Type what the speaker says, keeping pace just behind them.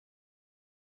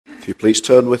If you please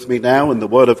turn with me now in the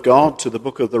Word of God to the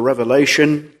book of the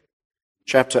Revelation,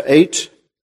 chapter 8.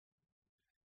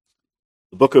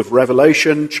 The book of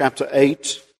Revelation, chapter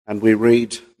 8, and we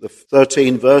read the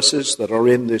 13 verses that are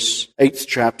in this 8th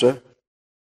chapter.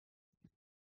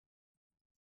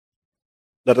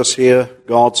 Let us hear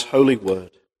God's holy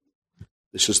word.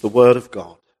 This is the word of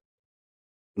God.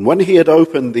 And when he had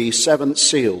opened the 7th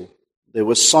seal, there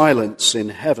was silence in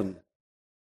heaven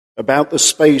about the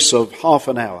space of half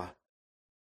an hour.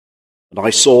 And I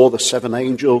saw the 7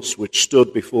 angels which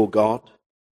stood before God,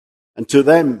 and to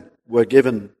them were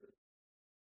given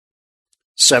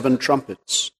 7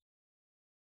 trumpets.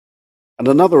 And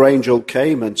another angel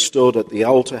came and stood at the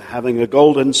altar, having a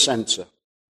golden censer,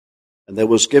 and there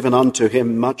was given unto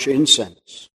him much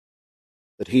incense,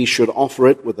 that he should offer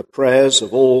it with the prayers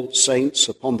of all saints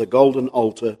upon the golden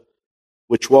altar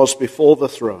which was before the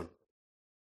throne.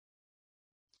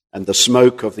 And the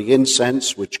smoke of the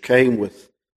incense which came with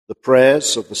the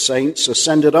prayers of the saints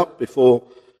ascended up before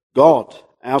God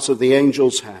out of the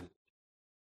angel's hand.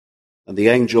 And the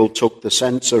angel took the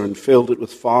censer and filled it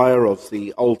with fire of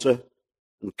the altar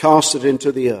and cast it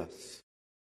into the earth.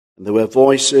 And there were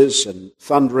voices and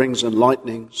thunderings and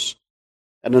lightnings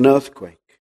and an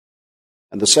earthquake.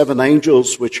 And the 7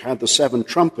 angels which had the 7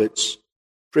 trumpets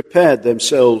prepared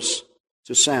themselves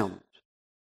to sound.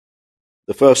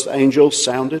 The first angel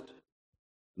sounded,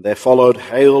 and there followed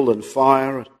hail and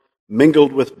fire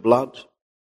mingled with blood,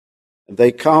 and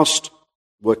they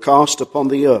were cast upon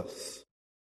the earth.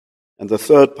 And the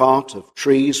third part of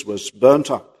trees was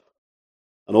burnt up,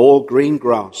 and all green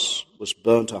grass was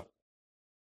burnt up.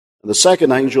 And the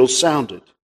second angel sounded,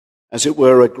 as it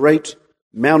were a great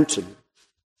mountain,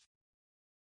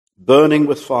 burning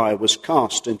with fire, was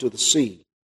cast into the sea.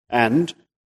 And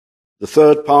the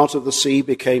third part of the sea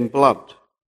became blood,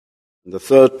 and the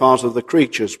third part of the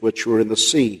creatures which were in the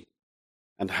sea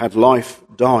and had life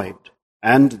died,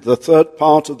 and the third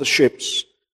part of the ships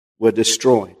were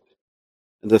destroyed.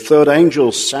 And the third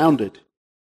angel sounded,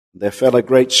 and there fell a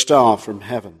great star from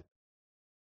heaven,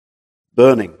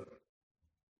 burning,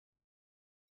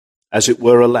 as it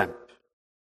were a lamp,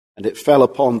 and it fell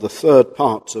upon the third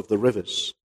part of the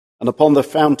rivers, and upon the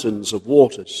fountains of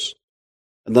waters.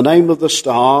 And the name of the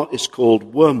star is called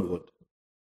Wormwood.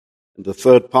 And the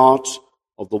third part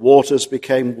of the waters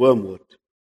became wormwood.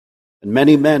 And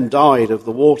many men died of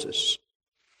the waters,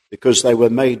 because they were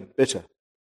made bitter.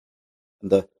 And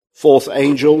the fourth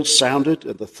angel sounded,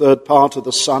 and the third part of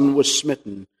the sun was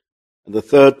smitten, and the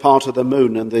third part of the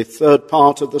moon, and the third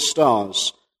part of the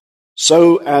stars,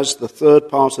 so as the third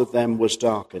part of them was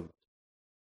darkened.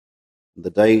 And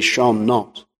the day shone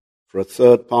not for a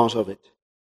third part of it,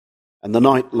 and the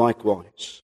night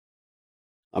likewise.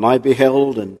 And I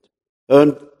beheld and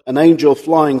heard an angel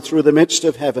flying through the midst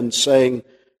of heaven, saying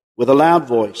with a loud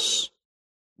voice,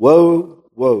 Woe,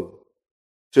 woe,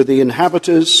 to the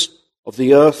inhabitants of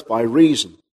the earth by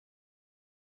reason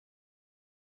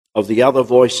of the other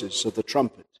voices of the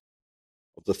trumpet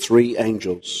of the 3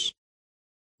 angels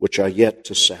which are yet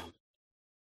to sound.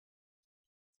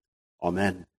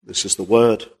 Amen. This is the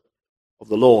word of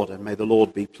the Lord, and may the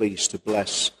Lord be pleased to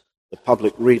bless the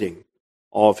public reading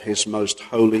of his most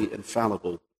holy,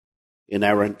 infallible,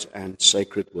 inerrant and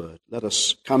sacred word. Let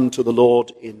us come to the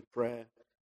Lord in prayer.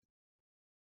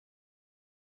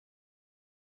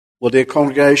 Well, dear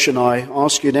congregation, I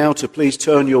ask you now to please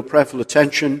turn your prayerful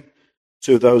attention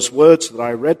to those words that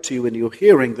I read to you in your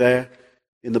hearing there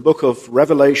in the book of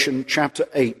Revelation, chapter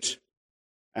 8,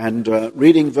 and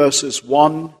reading verses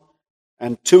 1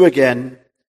 and 2 again.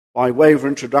 By way of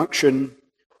introduction,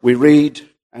 we read,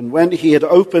 And when he had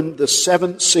opened the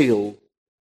 7th seal,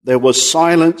 there was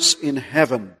silence in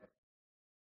heaven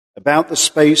about the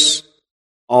space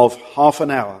of half an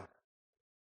hour.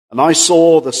 And I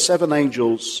saw the 7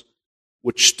 angels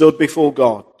which stood before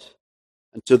God,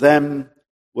 and to them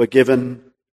were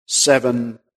given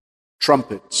 7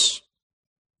 trumpets.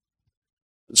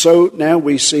 And so now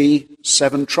we see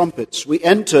 7 trumpets. We're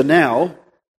entering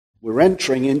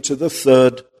into the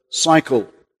 3rd cycle.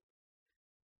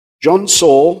 John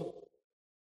saw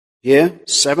here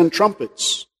 7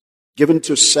 trumpets given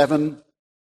to 7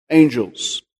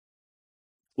 angels.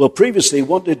 Well, previously,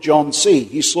 what did John see?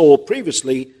 He saw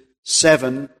previously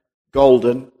 7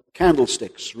 golden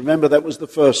candlesticks. Remember, that was the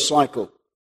first cycle.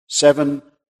 7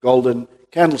 golden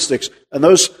candlesticks. And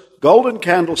those golden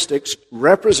candlesticks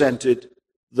represented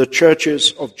the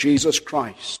churches of Jesus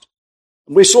Christ.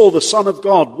 And we saw the Son of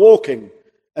God walking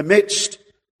amidst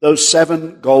those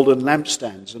 7 golden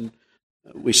lampstands. And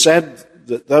we said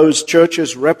that those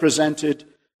churches represented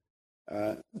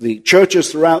the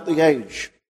churches throughout the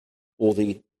age, or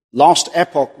the last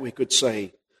epoch, we could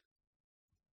say,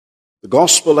 the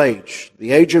gospel age,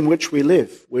 the age in which we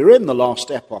live. We're in the last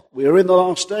epoch. We're in the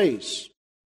last days.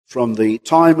 From the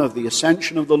time of the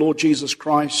ascension of the Lord Jesus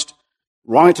Christ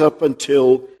right up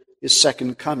until his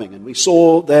second coming. And we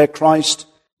saw there Christ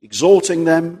exhorting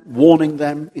them, warning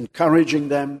them, encouraging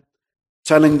them,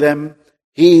 telling them,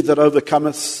 he that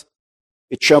overcometh,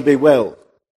 it shall be well.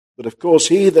 But of course,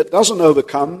 he that doesn't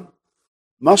overcome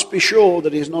must be sure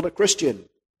that he is not a Christian.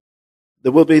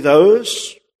 There will be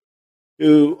those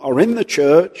who are in the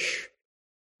church,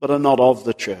 but are not of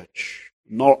the church,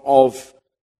 not of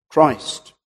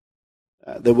Christ.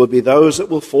 There will be those that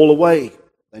will fall away.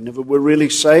 They never were really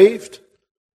saved.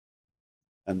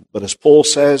 But as Paul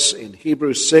says in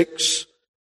Hebrews 6,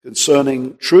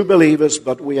 concerning true believers,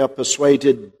 but we are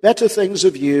persuaded better things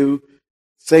of you,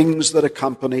 things that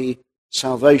accompany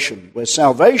salvation. Where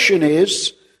salvation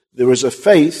is, there is a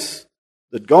faith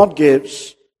that God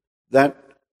gives that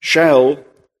shall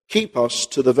keep us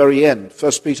to the very end.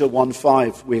 1 Peter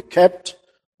 1:5, we are kept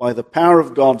by the power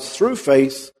of God through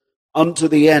faith unto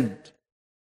the end.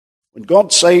 When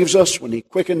God saves us, when he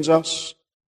quickens us,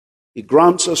 he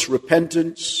grants us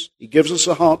repentance, he gives us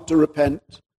a heart to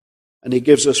repent, and he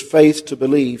gives us faith to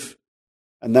believe,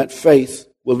 and that faith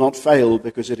will not fail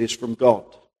because it is from God.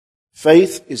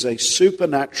 Faith is a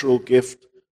supernatural gift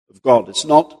of God. It's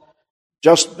not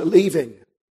just believing,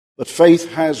 but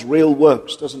faith has real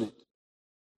works, doesn't it?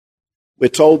 We're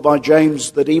told by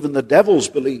James that even the devils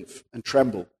believe and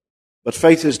tremble, but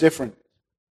faith is different.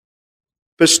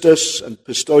 Pistis and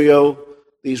pistoio,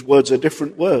 these words are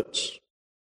different words.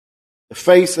 The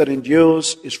faith that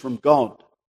endures is from God,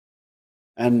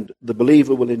 and the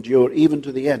believer will endure even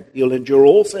to the end. He'll endure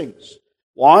all things.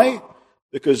 Why?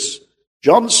 Because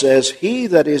John says, he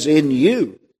that is in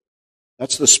you,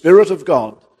 that's the Spirit of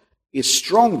God, is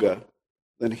stronger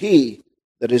than he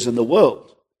that is in the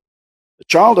world. The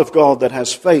child of God that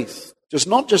has faith does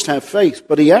not just have faith,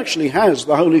 but he actually has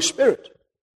the Holy Spirit.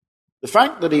 The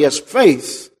fact that he has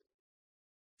faith,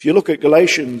 if you look at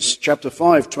Galatians chapter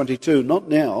 5:22, not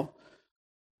now,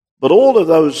 but all of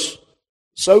those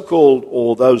so-called,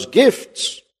 or those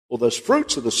gifts, or those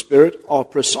fruits of the Spirit are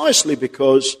precisely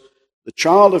because the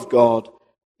child of God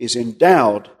is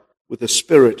endowed with the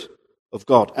Spirit of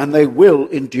God, and they will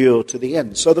endure to the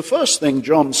end. So the first thing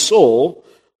John saw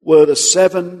were the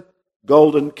 7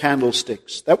 golden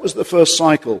candlesticks. That was the first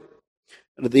cycle.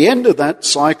 And at the end of that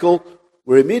cycle,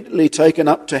 we're immediately taken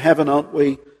up to heaven, aren't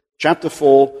we? Chapter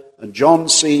 4, and John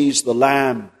sees the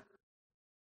Lamb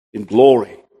in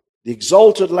glory. The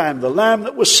exalted Lamb, the Lamb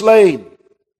that was slain,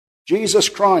 Jesus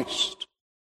Christ.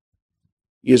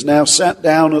 He is now sat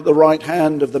down at the right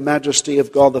hand of the majesty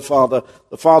of God the Father.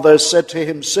 The Father has said to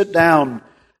him, sit down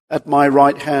at my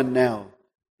right hand now,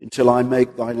 until I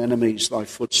make thine enemies thy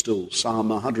footstool. Psalm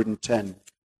 110,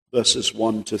 verses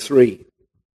 1-3.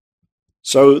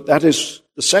 So that is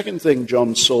the second thing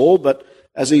John saw, but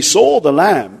as he saw the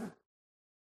Lamb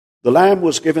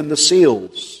was given the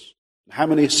seals. How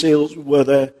many seals were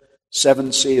there?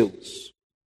 7 seals.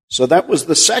 So that was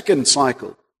the second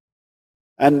cycle.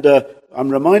 And I'm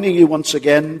reminding you once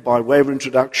again, by way of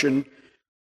introduction,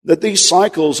 that these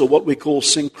cycles are what we call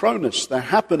synchronous. They're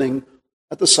happening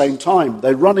at the same time.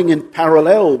 They're running in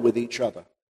parallel with each other.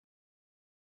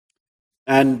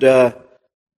 And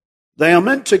they are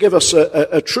meant to give us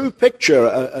a true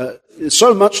picture.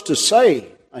 So much to say,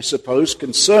 I suppose,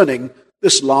 concerning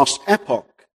this last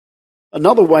epoch.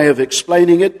 Another way of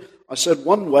explaining it, I said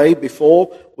one way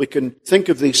before we can think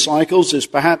of these cycles is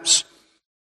perhaps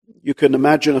you can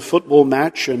imagine a football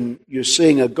match and you're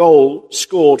seeing a goal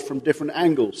scored from different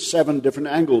angles, 7 different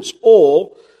angles.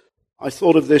 Or, I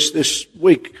thought of this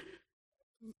week,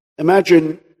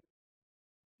 imagine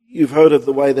you've heard of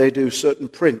the way they do certain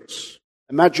prints.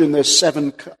 Imagine there's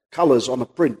 7 colors on a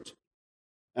print.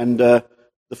 And the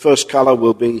first color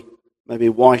will be maybe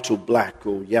white or black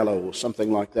or yellow or something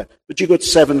like that. But you've got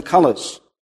 7 colors.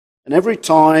 And every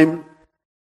time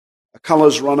a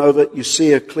color's run over it, you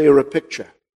see a clearer picture.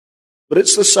 But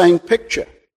it's the same picture.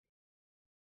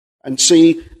 And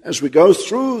see, as we go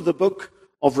through the book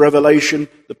of Revelation,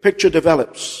 the picture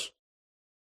develops.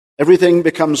 Everything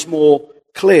becomes more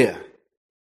clear.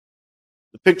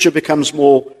 The picture becomes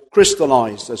more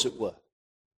crystallized, as it were.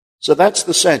 So that's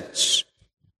the sense.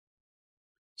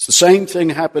 It's the same thing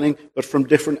happening, but from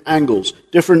different angles,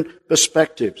 different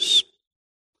perspectives.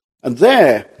 And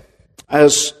there,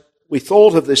 as we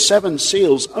thought of the 7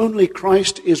 seals, only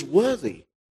Christ is worthy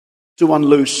to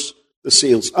unloose the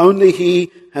seals. Only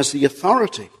he has the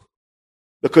authority,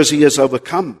 because he has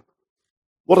overcome.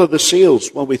 What are the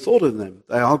seals? Well, we thought of them.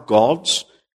 They are God's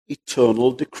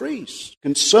eternal decrees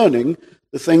concerning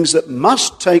the things that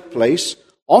must take place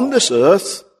on this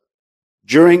earth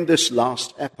during this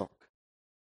last epoch.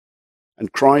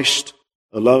 And Christ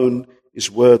alone is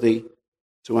worthy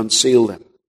to unseal them.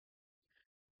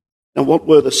 Now, what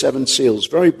were the 7 seals?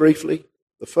 Very briefly,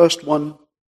 the first one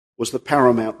was the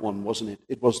paramount one, wasn't it?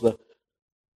 It was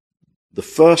the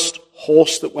first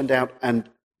horse that went out, and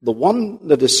the one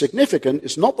that is significant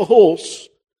is not the horse,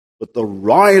 but the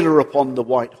rider upon the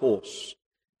white horse.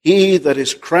 He that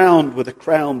is crowned with a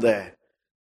crown there.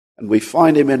 And we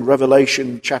find him in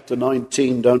Revelation chapter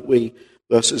 19, don't we?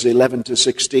 Verses 11 to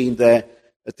 16 there.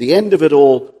 At the end of it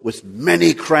all, with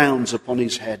many crowns upon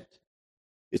his head.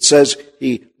 It says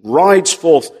he rides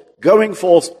forth, going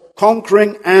forth,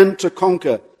 conquering and to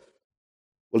conquer.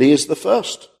 Well, he is the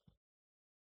first.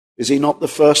 Is he not the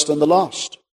first and the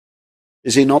last?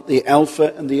 Is he not the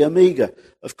Alpha and the Omega?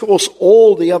 Of course,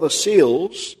 all the other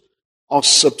seals are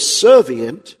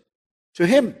subservient to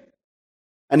him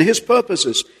and his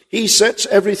purposes. He sets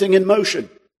everything in motion.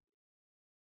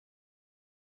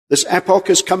 This epoch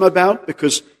has come about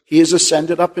because he has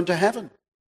ascended up into heaven.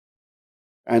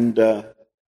 And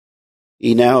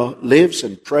he now lives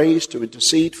and prays to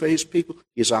intercede for his people.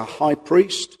 He is our high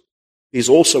priest. He's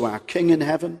also our king in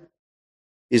heaven.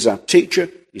 He's our teacher.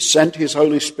 He sent his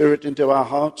Holy Spirit into our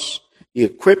hearts. He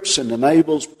equips and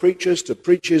enables preachers to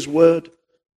preach his word.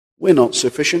 We're not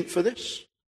sufficient for this.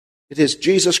 It is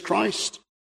Jesus Christ.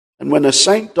 And when a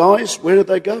saint dies, where do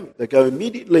they go? They go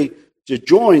immediately to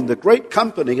join the great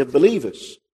company of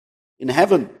believers in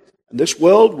heaven. And this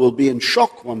world will be in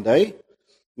shock one day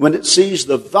when it sees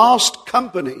the vast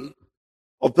company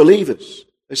of believers.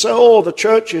 They say, oh, the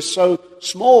church is so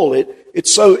small,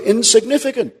 it's so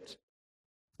insignificant.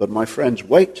 But my friends,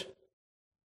 wait.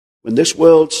 When this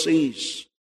world sees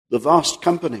the vast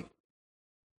company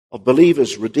of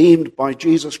believers redeemed by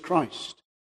Jesus Christ,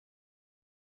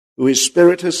 who his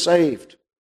Spirit has saved,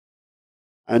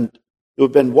 and who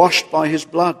have been washed by his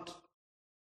blood.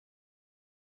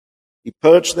 He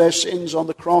purged their sins on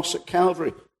the cross at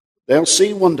Calvary. They'll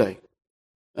see one day.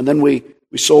 And then we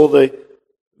saw the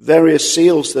various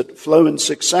seals that flow in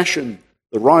succession.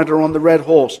 The rider on the red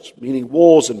horse, meaning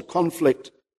wars and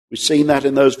conflict. We've seen that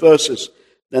in those verses.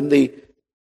 Then the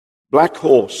black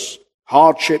horse,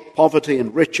 hardship, poverty,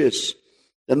 and riches.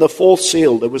 Then the fourth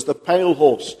seal, there was the pale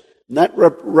horse. And that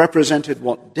represented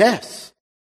what? Death.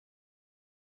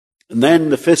 And then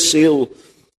the fifth seal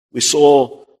we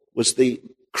saw was the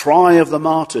cry of the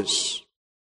martyrs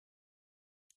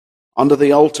under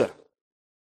the altar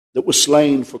that were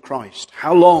slain for Christ.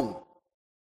 How long,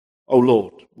 O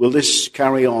Lord, will this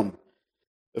carry on?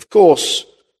 Of course,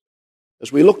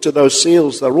 as we look to those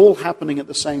seals, they're all happening at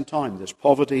the same time. There's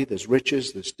poverty, there's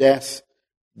riches, there's death.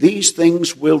 These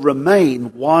things will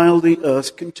remain while the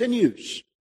earth continues.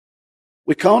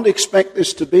 We can't expect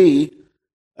this to be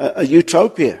a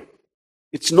utopia.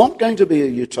 It's not going to be a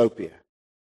utopia.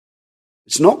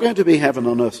 It's not going to be heaven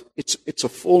on earth. It's a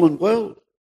fallen world.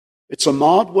 It's a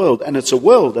marred world, and it's a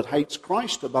world that hates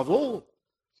Christ above all.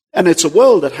 And it's a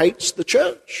world that hates the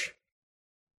church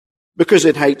because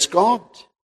it hates God.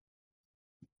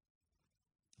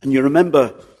 And you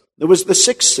remember, there was the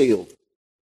sixth seal.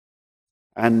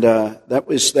 And that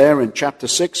was there in chapter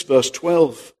 6, verse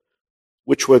 12,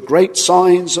 which were great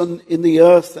signs in the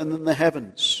earth and in the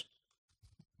heavens.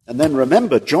 And then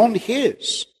remember, John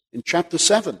hears in chapter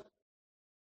 7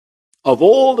 of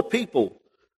all the people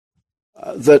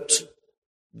that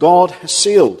God has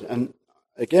sealed. And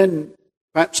again,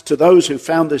 perhaps to those who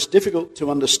found this difficult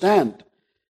to understand,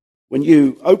 when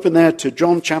you open there to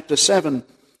John chapter 7,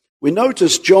 we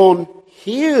notice John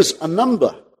hears a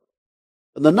number.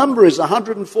 And the number is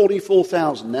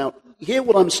 144,000. Now, hear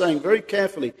what I'm saying very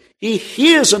carefully. He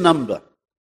hears a number.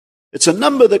 It's a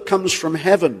number that comes from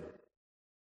heaven.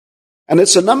 And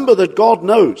it's a number that God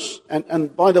knows.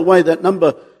 And by the way, that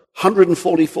number,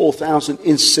 144,000,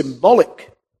 is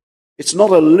symbolic. It's not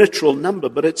a literal number,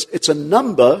 but it's a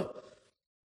number,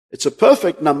 it's a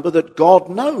perfect number that God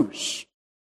knows.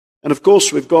 And of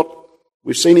course,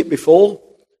 we've seen it before,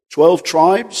 12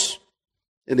 tribes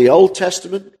in the Old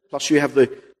Testament, plus you have the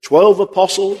 12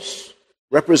 apostles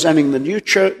representing the New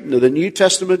Church, the New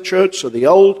Testament church, so the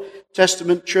Old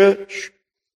Testament church,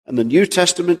 and the New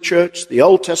Testament church, the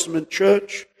Old Testament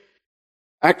church.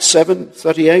 Acts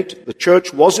 7:38, the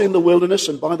church was in the wilderness,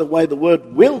 and by the way, the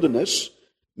word wilderness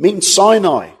means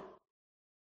Sinai.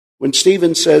 When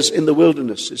Stephen says in the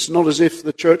wilderness, it's not as if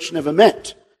the church never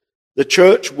met. The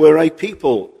church were a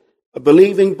people, a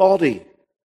believing body,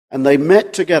 and they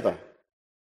met together.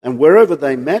 And wherever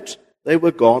they met, they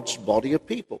were God's body of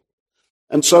people.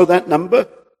 And so that number,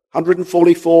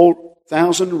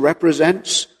 144,000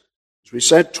 represents, as we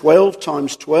said, 12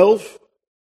 times 12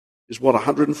 is what,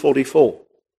 144.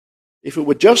 If it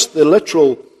were just the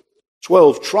literal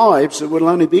 12 tribes, it would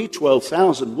only be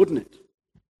 12,000, wouldn't it?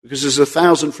 Because there's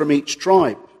 1,000 from each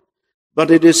tribe.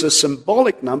 But it is a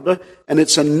symbolic number, and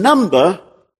it's a number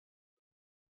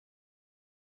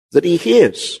that he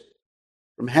hears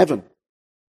from heaven.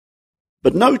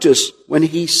 But notice, when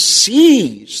he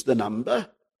sees the number,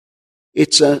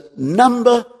 it's a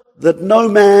number that no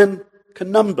man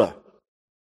can number.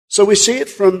 So we see it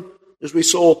from, as we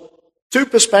saw, two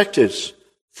perspectives.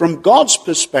 From God's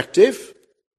perspective,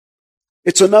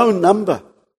 it's a known number.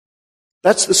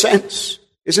 That's the sense,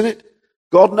 isn't it?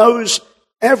 God knows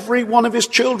every one of his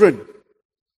children.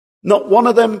 Not one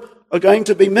of them are going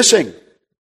to be missing.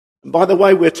 And by the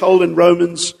way, we're told in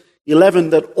Romans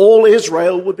 11 that all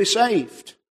Israel would be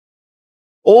saved.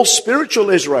 All spiritual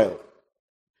Israel.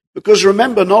 Because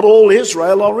remember, not all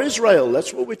Israel are Israel.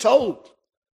 That's what we're told.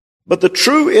 But the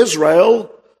true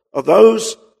Israel are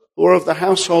those who are of the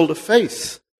household of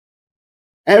faith.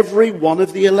 Every one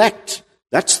of the elect.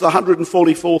 That's the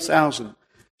 144,000.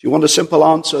 If you want a simple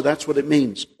answer, that's what it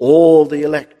means. All the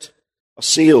elect are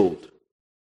sealed.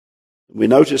 And we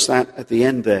notice that at the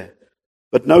end there.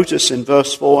 But notice in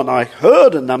verse 4, and I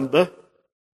heard a number.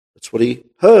 That's what he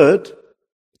heard.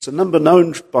 It's a number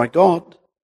known by God.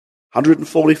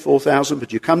 144,000.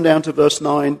 But you come down to verse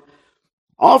 9.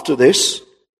 After this,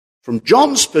 from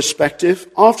John's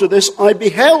perspective, after this I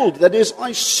beheld, that is,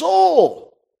 I saw.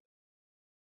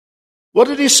 What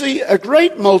did he see? A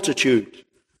great multitude,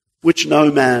 which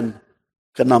no man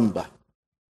can number.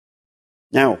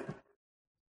 Now,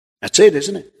 that's it,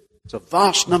 isn't it? It's a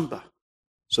vast number.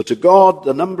 So to God,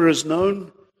 the number is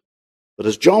known. But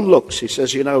as John looks, he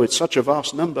says, it's such a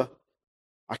vast number,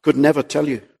 I could never tell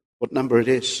you what number it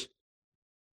is.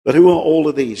 But who are all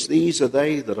of these? These are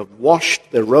they that have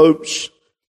washed their robes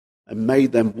and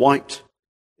made them white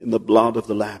in the blood of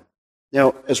the Lamb.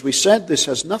 Now, as we said, this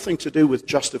has nothing to do with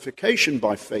justification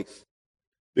by faith,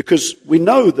 because we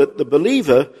know that the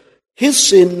believer, his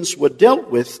sins were dealt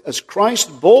with as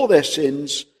Christ bore their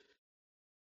sins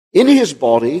in his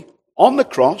body on the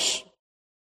cross.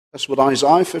 That's what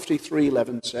Isaiah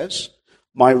 53:11 says.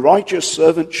 My righteous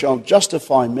servant shall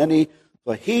justify many,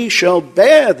 for he shall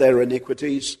bear their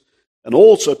iniquities. And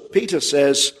also Peter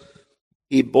says,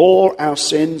 he bore our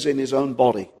sins in his own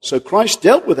body. So Christ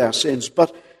dealt with our sins,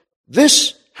 but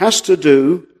this has to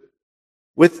do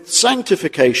with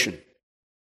sanctification.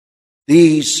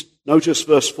 Notice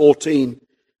verse 14,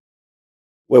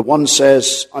 where one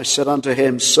says, I said unto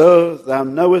him, Sir, thou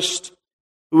knowest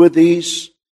who are these?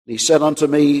 And he said unto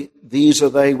me, These are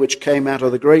they which came out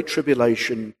of the great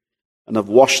tribulation and have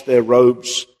washed their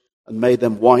robes and made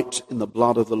them white in the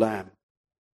blood of the Lamb.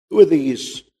 Who are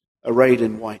these arrayed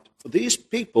in white? For these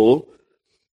people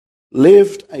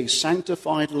lived a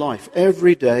sanctified life.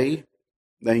 Every day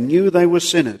they knew they were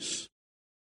sinners.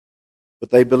 But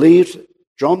they believed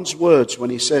John's words when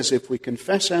he says, if we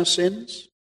confess our sins,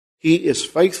 he is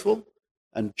faithful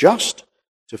and just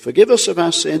to forgive us of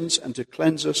our sins and to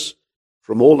cleanse us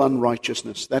from all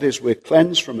unrighteousness. That is, we're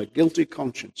cleansed from a guilty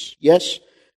conscience. Yes,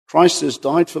 Christ has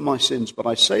died for my sins, but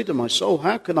I say to my soul,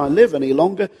 how can I live any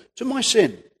longer to my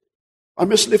sin? I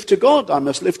must live to God. I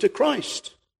must live to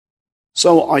Christ.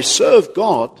 So I serve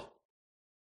God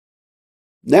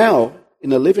now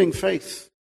in a living faith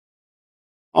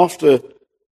after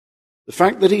the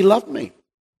fact that he loved me.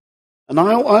 And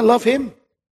I love him.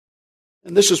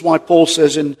 And this is why Paul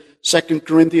says in 2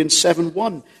 Corinthians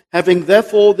 7:1, having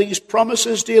therefore these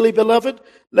promises, dearly beloved,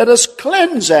 let us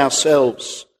cleanse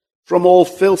ourselves from all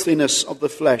filthiness of the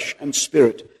flesh and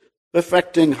spirit,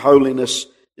 perfecting holiness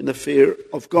in the fear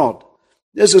of God.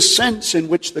 There's a sense in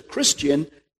which the Christian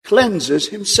cleanses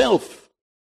himself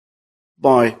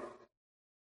by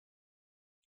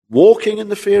walking in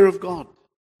the fear of God,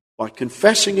 by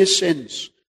confessing his sins,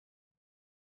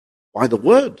 by the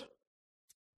word.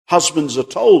 Husbands are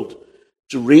told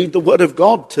to read the word of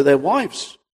God to their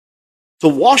wives, to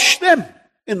wash them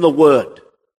in the word.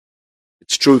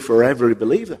 It's true for every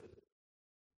believer.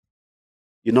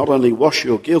 You not only wash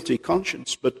your guilty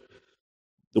conscience, but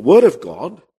the word of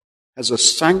God has a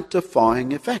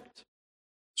sanctifying effect.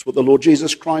 That's what the Lord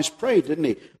Jesus Christ prayed, didn't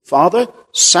he? Father,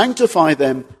 sanctify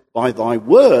them by thy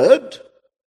word.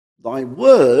 Thy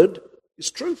word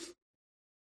is truth.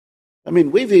 I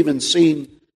mean, we've even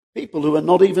seen people who are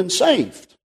not even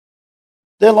saved.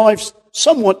 Their lives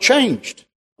somewhat changed.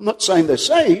 I'm not saying they're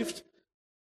saved,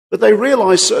 but they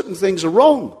realize certain things are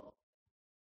wrong.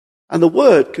 And the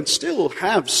word can still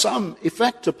have some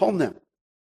effect upon them.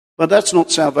 But that's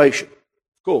not salvation,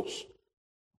 of course.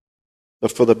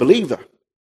 But for the believer,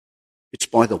 it's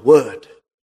by the Word.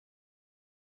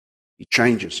 He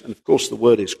changes. And of course, the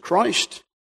Word is Christ.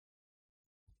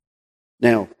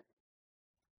 Now,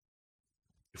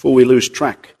 before we lose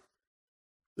track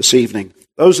this evening,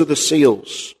 those are the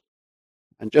seals.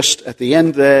 And just at the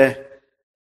end there,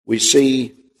 we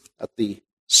see that the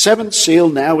seventh seal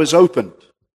now is opened.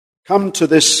 Come to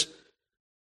this,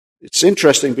 it's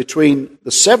interesting, between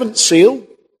the seventh seal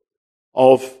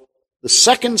of the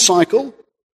second cycle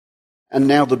and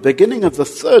now the beginning of the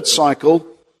third cycle.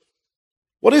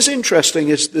 What is interesting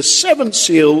is the seventh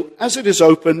seal, as it is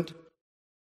opened,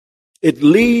 it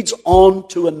leads on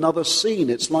to another scene.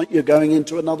 It's like you're going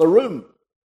into another room.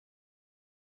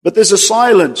 But there's a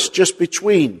silence just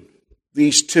between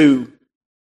these two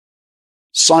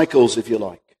cycles, if you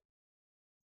like.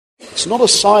 It's not a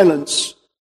silence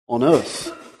on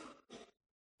earth.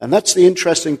 And that's the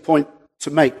interesting point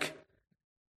to make.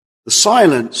 The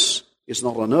silence is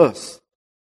not on earth,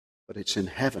 but it's in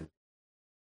heaven.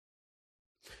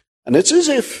 And it's as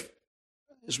if,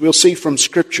 as we'll see from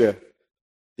Scripture,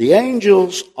 the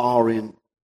angels are in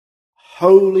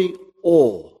holy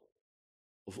awe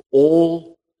of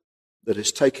all that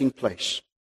is taking place,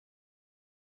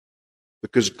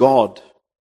 because God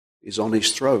is on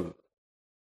his throne,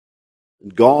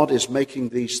 and God is making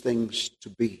these things to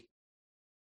be.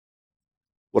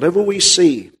 Whatever we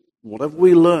see, whatever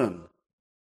we learn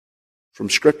from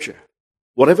Scripture,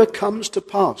 whatever comes to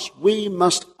pass, we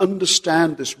must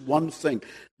understand this one thing.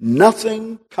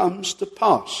 Nothing comes to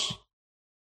pass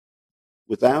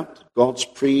without God's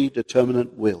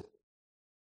predeterminate will.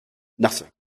 Nothing.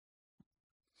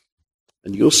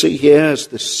 And you'll see here, as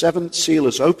the seventh seal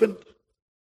is opened,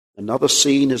 another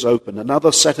scene is opened,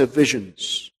 another set of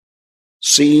visions,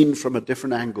 seen from a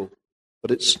different angle.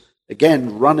 But it's,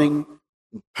 again, running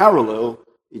in parallel,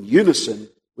 in unison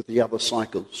with the other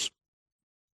cycles.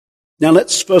 Now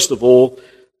let's first of all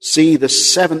see the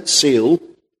seventh seal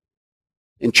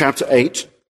in chapter 8,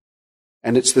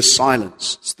 and it's the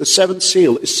silence. It's the seventh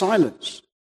seal is silence.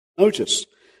 Notice.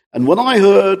 And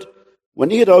when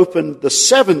he had opened the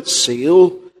seventh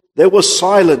seal, there was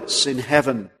silence in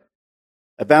heaven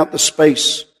about the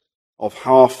space of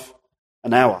half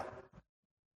an hour.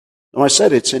 Now I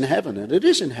said it's in heaven, and it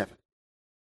is in heaven.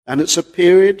 And it's a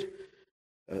period,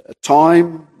 a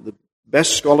time, the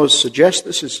best scholars suggest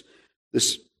this,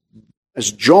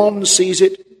 as John sees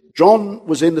it, John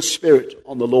was in the Spirit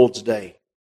on the Lord's day.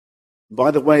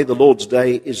 By the way, the Lord's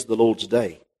day is the Lord's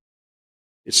day.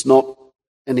 It's not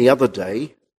any other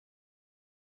day.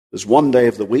 There's one day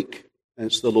of the week, and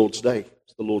it's the Lord's day.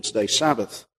 It's the Lord's day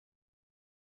Sabbath.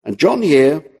 And John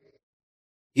here,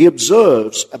 he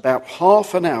observes about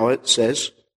half an hour, it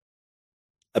says,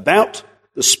 about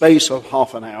the space of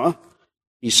half an hour,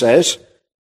 he says,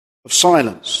 of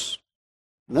silence.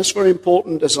 And that's very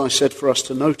important, as I said, for us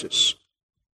to notice.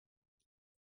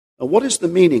 Now, what is the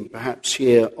meaning, perhaps,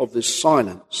 here of this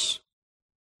silence?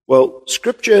 Well,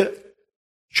 Scripture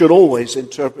should always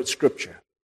interpret Scripture.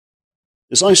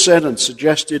 As I said and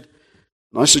suggested,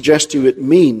 and I suggest to you, it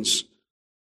means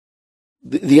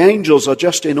the angels are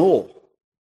just in awe.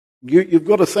 You've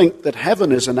got to think that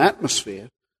heaven is an atmosphere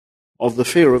of the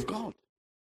fear of God.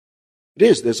 It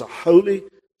is. There's a holy,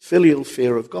 filial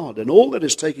fear of God. And all that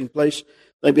is taking place,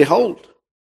 they behold.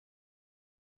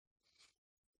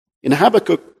 In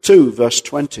Habakkuk 2, verse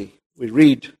 20, we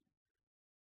read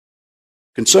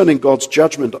concerning God's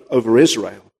judgment over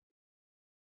Israel.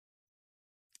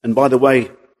 And by the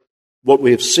way, what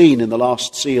we have seen in the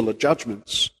last seal of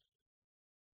judgments,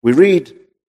 we read,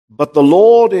 "But the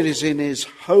Lord, it is in his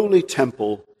holy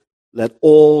temple, let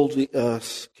all the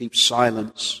earth keep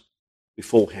silence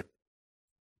before him."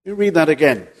 You read that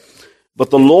again. "But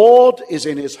the Lord is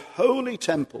in his holy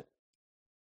temple,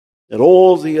 let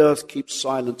all the earth keep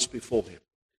silence before him."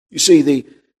 You see,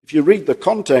 if you read the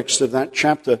context of that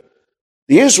chapter,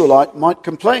 the Israelite might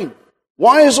complain,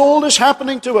 "Why is all this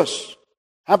happening to us?"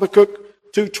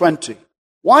 Habakkuk 2:20.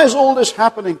 Why is all this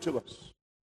happening to us?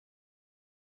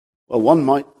 Well, one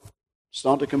might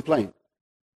start to complain.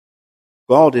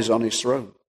 God is on his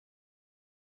throne.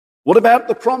 What about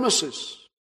the promises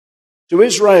to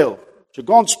Israel, to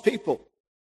God's people?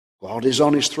 God is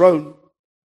on his throne.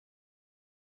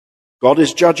 God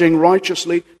is judging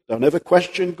righteously. Don't ever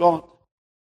question God.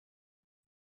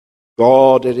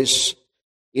 God, it is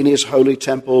in his holy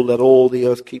temple, let all the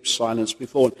earth keep silence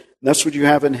before him. And that's what you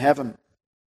have in heaven.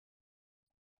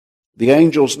 The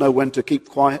angels know when to keep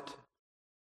quiet.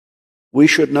 We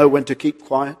should know when to keep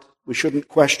quiet. We shouldn't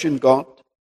question God.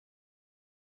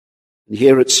 And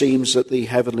here it seems that the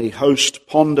heavenly host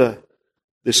ponder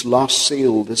this last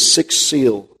seal, this sixth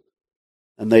seal,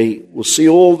 and they will see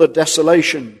all the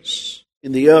desolations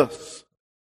in the earth.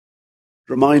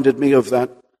 It reminded me of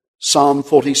that Psalm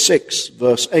 46,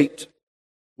 verse 8.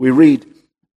 We read,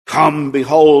 "Come,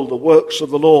 behold the works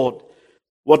of the Lord,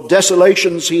 what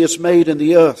desolations he has made in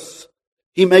the earth.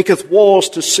 He maketh wars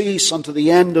to cease unto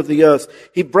the end of the earth.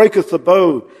 He breaketh the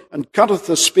bow, and cutteth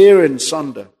the spear in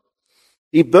sunder.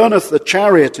 He burneth the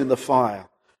chariot in the fire."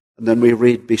 And then we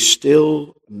read, "Be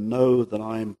still and know that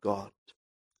I am God.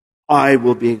 I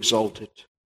will be exalted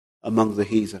among the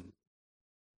heathen.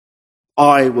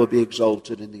 I will be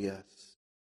exalted in the earth."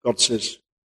 God says,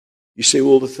 you see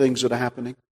all the things that are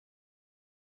happening?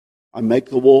 I make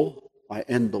the war, I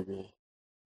end the war.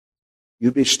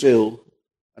 You be still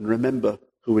and remember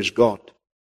who is God.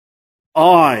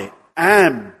 I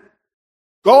am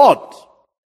God.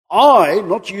 I,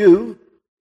 not you,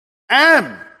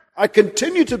 am. I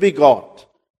continue to be God.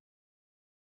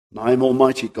 And I am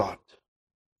Almighty God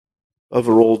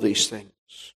over all these things.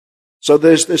 So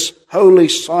there's this holy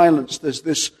silence. There's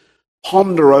this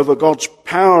ponder over God's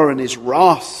power and his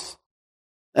wrath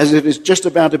as it is just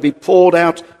about to be poured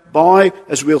out by,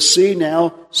 as we'll see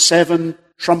now, 7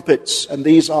 trumpets. And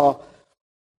these are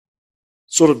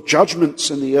sort of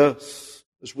judgments in the earth,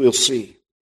 as we'll see.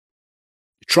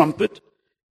 The trumpet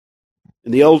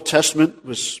in the Old Testament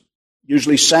was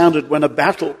usually sounded when a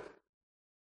battle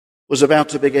was about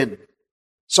to begin.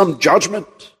 Some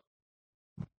judgment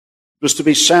was to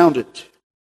be sounded.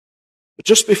 But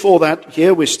just before that,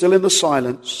 here we're still in the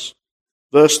silence.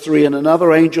 Verse 3, "And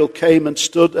another angel came and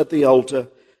stood at the altar,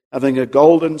 having a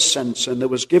golden censer, and there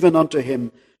was given unto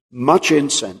him much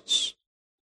incense,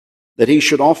 that he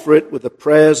should offer it with the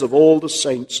prayers of all the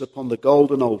saints upon the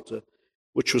golden altar,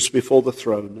 which was before the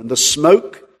throne. And the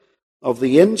smoke of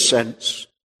the incense,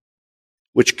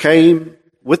 which came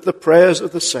with the prayers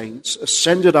of the saints,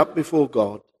 ascended up before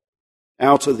God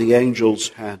out of the angel's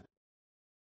hand."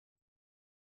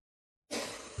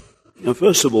 Now,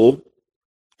 first of all,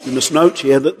 we must note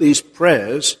here that these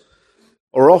prayers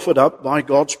are offered up by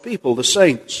God's people, the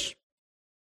saints.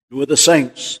 Who are the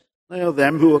saints? They are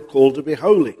them who are called to be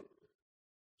holy.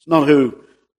 It's not who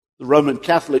the Roman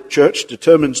Catholic Church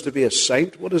determines to be a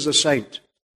saint. What is a saint?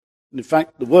 And in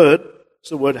fact, it's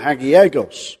the word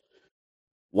hagiagos,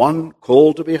 one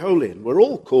called to be holy, and we're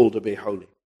all called to be holy.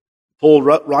 Paul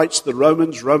writes to the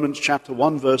Romans chapter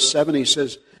 1, verse 7, he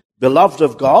says, "Beloved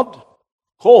of God,"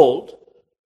 called,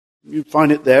 you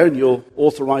find it there in your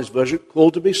authorized version,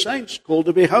 called to be saints, called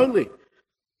to be holy.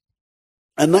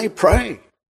 And they pray.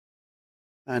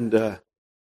 And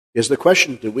here's the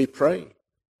question, do we pray?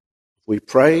 If we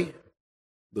pray,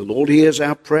 the Lord hears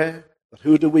our prayer. But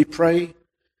who do we pray?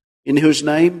 In whose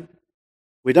name?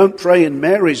 We don't pray in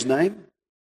Mary's name.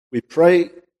 We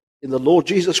pray in the Lord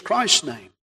Jesus Christ's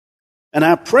name. And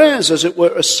our prayers, as it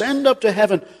were, ascend up to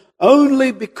heaven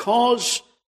only because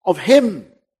of him.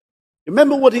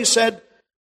 Remember what he said?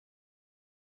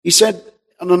 He said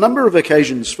on a number of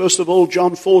occasions, first of all,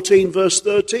 John 14, verse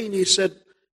 13, he said,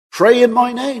 "Pray in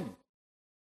my name."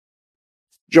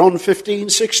 John 15,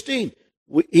 16,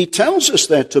 he tells us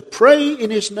there to pray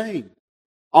in his name.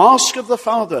 Ask of the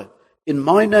Father in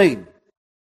my name.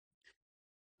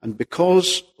 And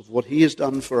because of what he has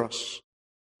done for us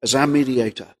as our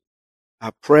mediator,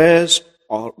 our prayers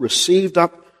are received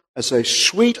up as a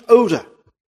sweet odor.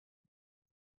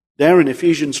 There in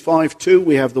Ephesians 5:2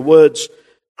 we have the words,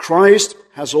 "Christ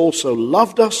has also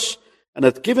loved us and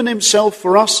hath given himself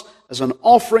for us as an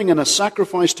offering and a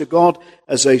sacrifice to God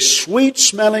as a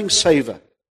sweet-smelling savor."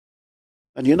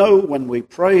 And you know, when we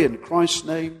pray in Christ's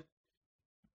name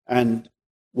and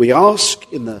we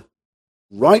ask in the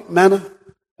right manner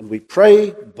and we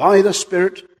pray by the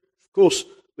Spirit, of course,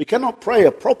 we cannot pray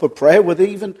a proper prayer with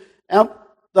even out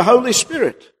the Holy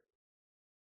Spirit.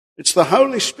 It's the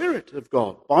Holy Spirit of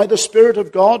God. By the Spirit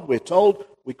of God, we're told,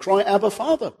 we cry, "Abba,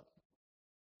 Father."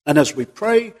 And as we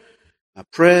pray, our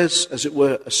prayers, as it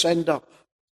were, ascend up.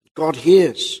 God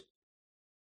hears.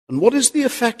 And what is the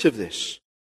effect of this?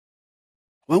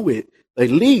 Well, they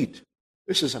lead.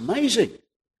 This is amazing.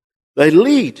 They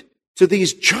lead to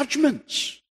these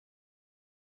judgments.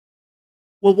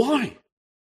 Well, why?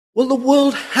 Well, the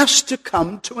world has to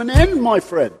come to an end, my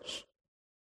friends.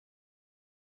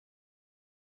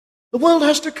 The world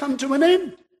has to come to an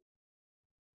end.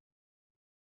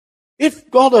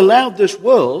 If God allowed this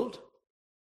world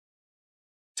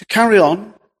to carry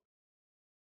on,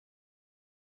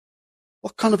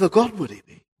 what kind of a God would he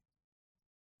be?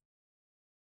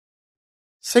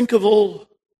 Think of all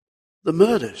the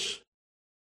murders.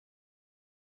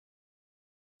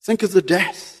 Think of the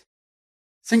death.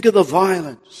 Think of the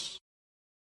violence.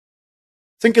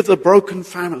 Think of the broken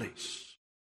families.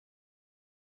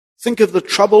 Think of the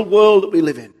troubled world that we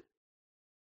live in.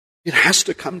 It has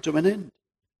to come to an end.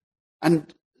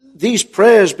 And these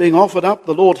prayers being offered up,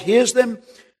 the Lord hears them.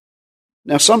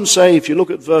 Now some say, if you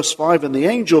look at verse 5, and the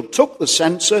angel took the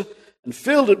censer and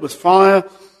filled it with fire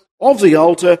of the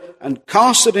altar and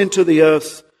cast it into the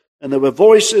earth, and there were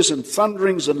voices and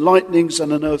thunderings and lightnings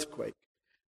and an earthquake.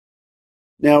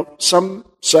 Now some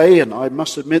say, and I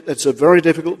must admit that's a very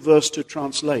difficult verse to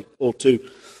translate or to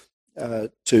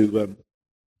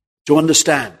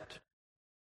understand.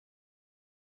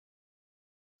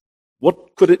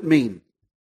 What could it mean?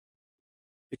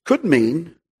 It could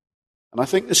mean, and I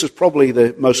think this is probably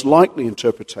the most likely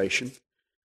interpretation,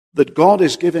 that God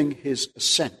is giving his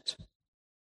assent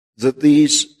that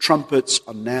these trumpets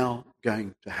are now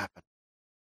going to happen.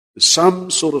 There's some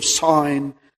sort of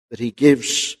sign that he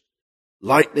gives,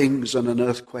 lightnings and an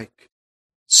earthquake.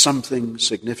 Something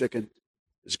significant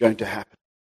is going to happen.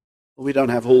 Well, we don't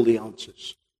have all the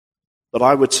answers, but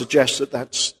I would suggest that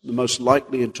that's the most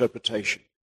likely interpretation.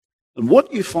 And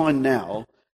what you find now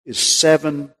is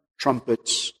 7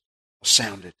 trumpets are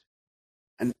sounded.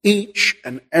 And each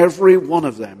and every one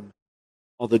of them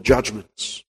are the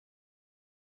judgments.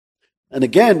 And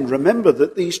again, remember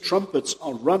that these trumpets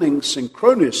are running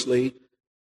synchronously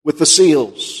with the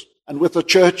seals and with the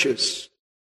churches.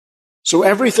 So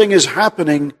everything is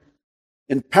happening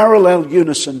in parallel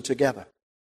unison together.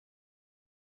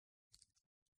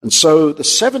 And so the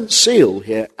 7th seal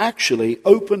here actually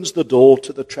opens the door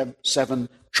to the 7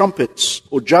 trumpets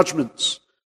or judgments.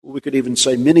 Or we could even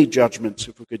say mini judgments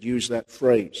if we could use that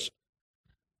phrase.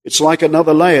 It's like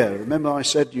another layer. Remember I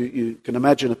said you can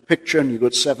imagine a picture and you've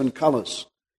got 7 colors.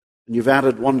 And you've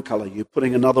added one color, you're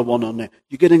putting another one on there.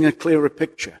 You're getting a clearer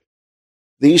picture.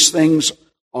 These things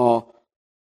are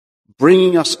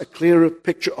bringing us a clearer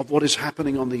picture of what is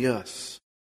happening on the earth.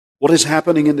 What is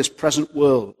happening in this present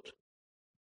world.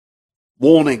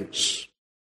 Warnings.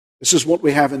 This is what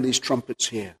we have in these trumpets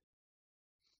here.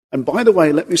 And by the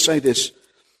way, let me say this.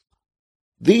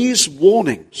 These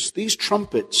warnings, these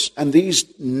trumpets, and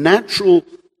these natural,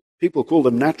 people call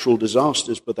them natural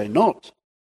disasters, but they're not.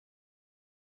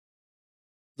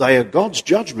 They are God's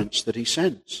judgments that he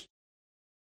sends.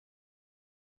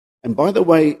 And by the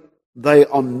way, they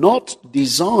are not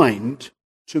designed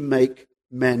to make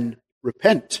men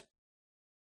repent.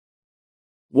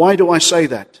 Why do I say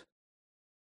that?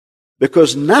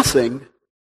 Because nothing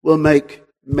will make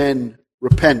men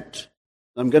repent.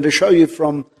 I'm going to show you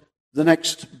from the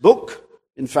next book,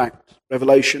 in fact,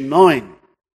 Revelation 9,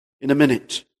 in a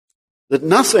minute, that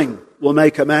nothing will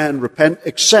make a man repent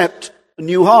except a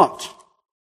new heart.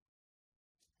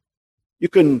 You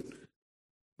can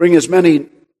bring as many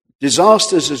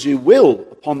disasters as you will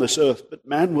upon this earth, but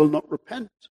man will not repent.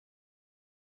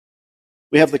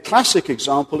 We have the classic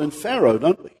example in Pharaoh,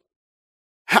 don't we?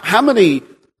 How many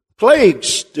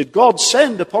plagues did God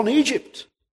send upon Egypt?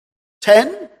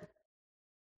 10?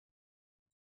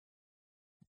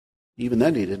 Even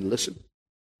then he didn't listen.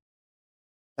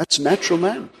 That's natural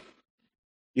man.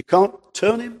 You can't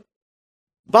turn him.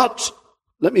 But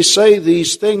let me say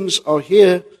these things are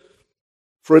here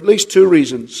for at least 2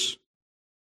 reasons.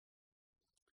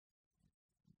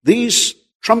 These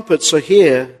trumpets are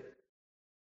here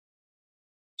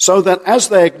so that as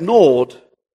they're ignored,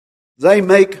 they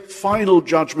make final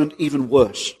judgment even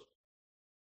worse.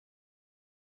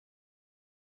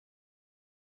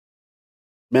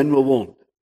 Men were warned,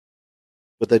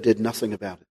 but they did nothing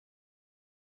about it.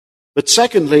 But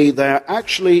secondly, they are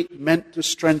actually meant to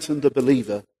strengthen the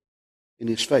believer in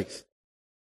his faith.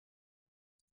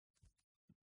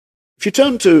 If you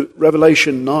turn to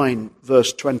Revelation 9,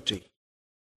 verse 20,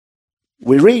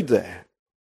 we read there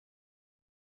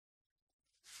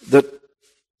that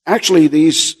actually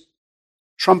these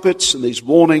trumpets and these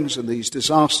warnings and these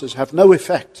disasters have no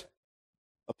effect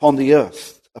upon the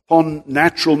earth, upon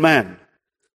natural man.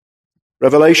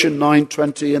 Revelation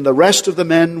 9:20, and the rest of the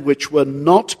men which were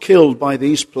not killed by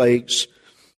these plagues,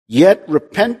 yet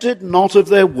repented not of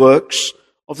their works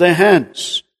of their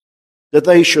hands, that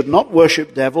they should not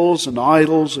worship devils and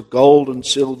idols of gold and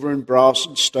silver and brass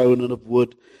and stone and of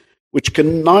wood, which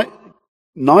can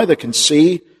neither can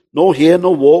see, nor hear,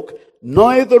 nor walk,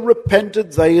 neither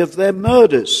repented they of their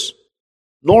murders,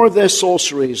 nor of their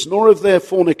sorceries, nor of their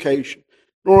fornication,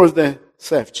 nor of their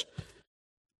thefts.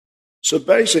 So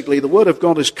basically, the Word of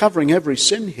God is covering every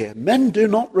sin here. Men do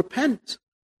not repent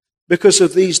because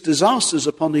of these disasters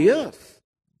upon the earth.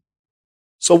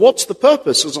 So what's the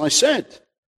purpose, as I said?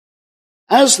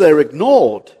 As they're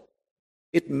ignored,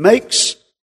 it makes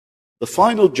the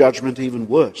final judgment even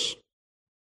worse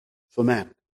for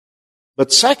man.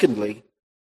 But secondly,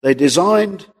 they're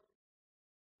designed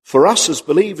For us as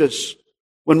believers,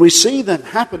 when we see them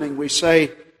happening, we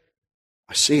say,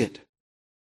 I see it.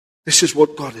 This is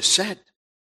what God has said.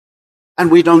 And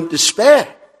we don't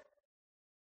despair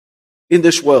in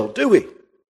this world, do we?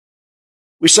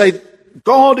 We say,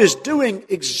 God is doing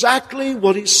exactly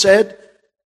what he said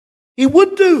he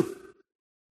would do.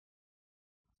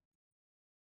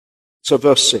 So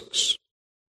verse 6.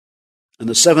 And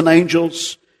the 7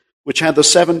 angels, which had the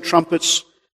 7 trumpets,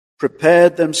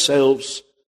 prepared themselves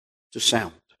to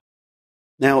sound.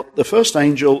 Now, the first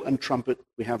angel and trumpet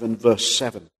we have in verse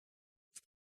 7.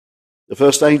 The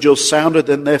first angel sounded,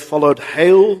 and there followed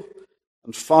hail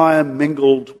and fire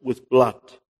mingled with blood,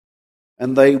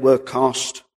 and they were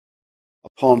cast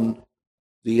upon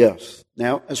the earth.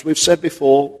 Now, as we've said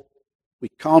before, we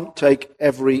can't take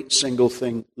every single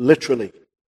thing literally.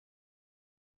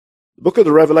 The book of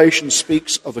the Revelation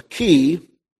speaks of a key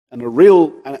and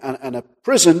a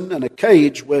prison and a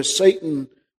cage where Satan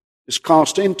is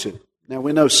cast into. Now,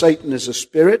 we know Satan is a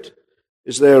spirit.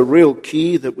 Is there a real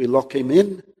key that we lock him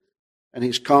in and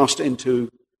he's cast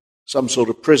into some sort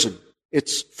of prison?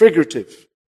 It's figurative.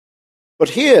 But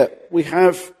here we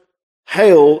have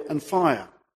hail and fire.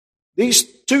 These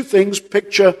two things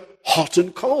picture hot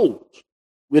and cold.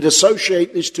 We'd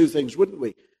associate these two things, wouldn't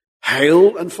we?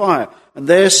 Hail and fire. And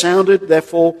there sounded,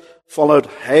 therefore, followed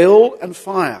hail and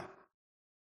fire,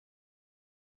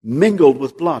 mingled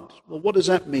with blood. Well, what does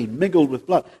that mean, mingled with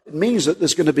blood? It means that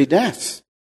there's going to be death.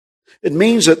 It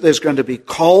means that there's going to be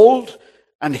cold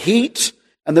and heat,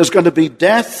 and there's going to be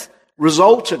death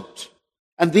resultant.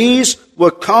 And these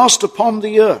were cast upon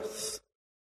the earth.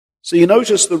 So you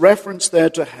notice the reference there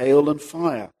to hail and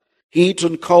fire, heat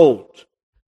and cold.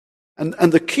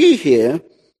 And the key here,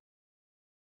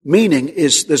 meaning,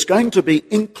 is there's going to be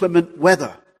inclement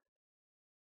weather.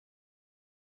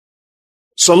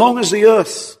 So long as the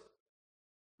earth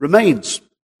remains,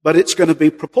 but it's going to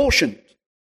be proportioned.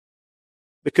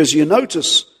 Because you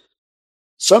notice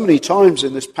so many times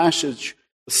in this passage,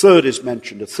 a third is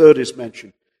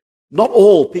mentioned. Not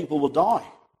all people will die.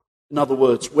 In other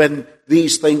words, when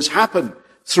these things happen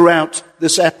throughout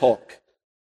this epoch.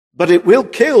 But it will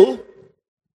kill,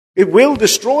 it will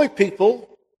destroy people,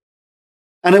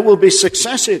 and it will be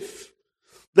successive.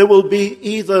 There will be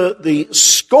either the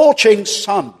scorching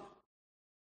sun,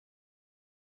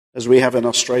 as we have in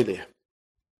Australia,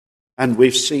 and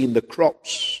we've seen the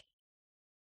crops.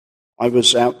 I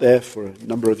was out there for a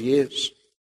number of years,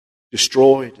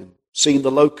 destroyed, and seen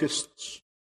the locusts.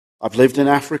 I've lived in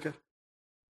Africa.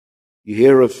 You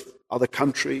hear of other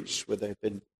countries where there have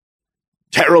been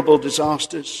terrible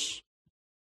disasters,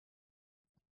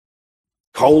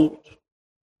 cold,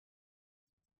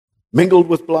 mingled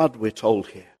with blood, we're told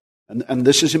here. And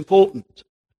this is important.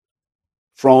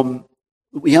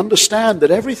 We understand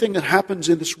that everything that happens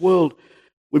in this world,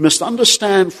 we must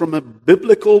understand from a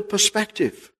biblical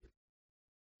perspective,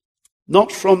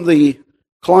 not from the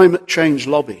climate change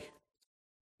lobby.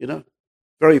 You know,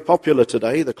 very popular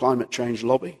today, the climate change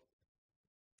lobby.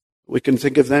 We can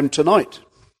think of them tonight.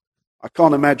 I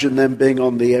can't imagine them being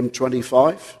on the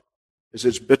M25, as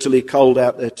it's bitterly cold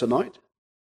out there tonight.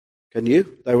 Can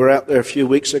you? They were out there a few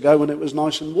weeks ago when it was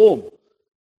nice and warm.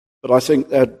 But I think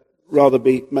they'd rather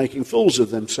be making fools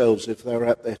of themselves if they were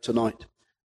out there tonight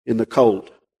in the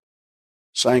cold,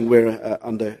 saying we're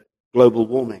under global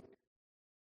warming.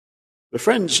 But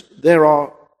friends, there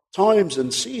are times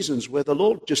and seasons where the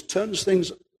Lord just turns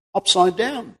things upside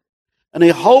down, and he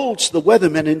holds the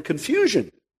weathermen in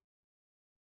confusion.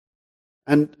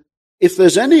 And if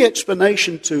there's any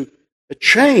explanation to a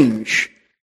change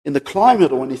in the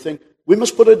climate or anything, we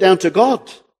must put it down to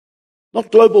God,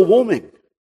 not global warming.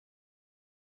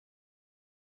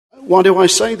 Why do I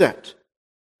say that?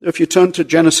 If you turn to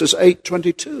Genesis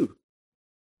 8:22,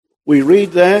 we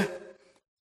read there,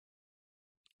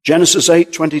 Genesis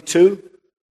 8:22.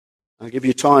 I'll give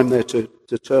you time there to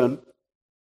turn.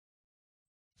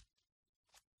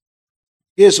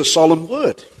 Here's a solemn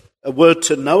word, a word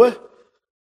to Noah,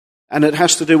 and it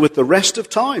has to do with the rest of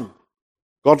time.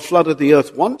 God flooded the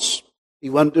earth once,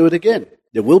 he won't do it again.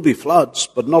 There will be floods,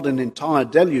 but not an entire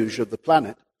deluge of the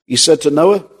planet. He said to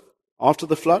Noah, after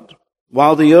the flood,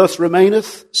 while the earth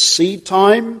remaineth, seed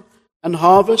time and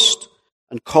harvest,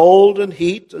 and cold and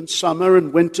heat, and summer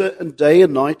and winter, and day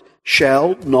and night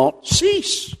shall not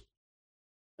cease.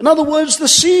 In other words, the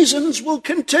seasons will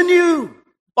continue,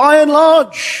 by and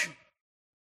large.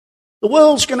 The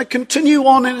world's going to continue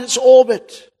on in its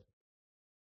orbit.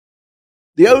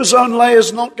 The ozone layer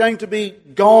is not going to be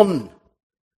gone.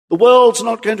 The world's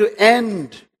not going to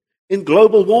end in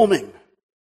global warming.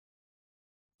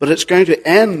 But it's going to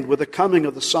end with the coming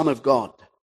of the Son of God.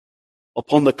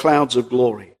 upon the clouds of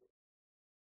glory.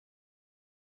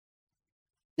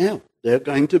 Now, there are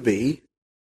going to be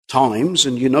times,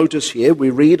 and you notice here, we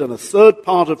read, and a third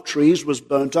part of trees was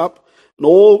burnt up, and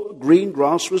all green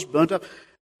grass was burnt up.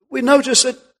 We notice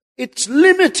that it's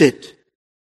limited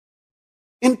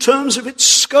in terms of its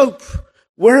scope,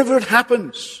 wherever it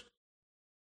happens.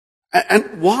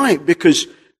 And why? Because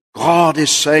God is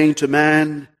saying to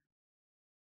man,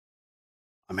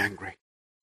 I'm angry.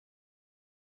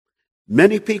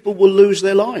 Many people will lose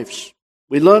their lives.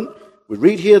 We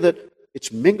read here that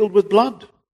it's mingled with blood.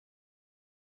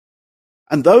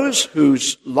 And those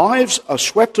whose lives are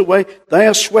swept away, they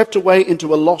are swept away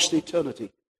into a lost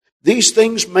eternity. These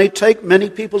things may take many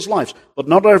people's lives, but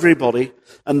not everybody.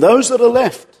 And those that are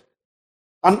left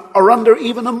are under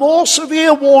even a more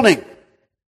severe warning.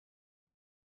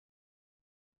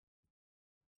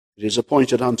 It is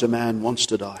appointed unto man once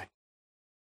to die,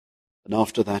 and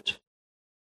after that,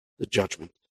 the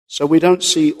judgment. So we don't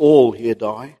see all here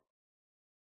die.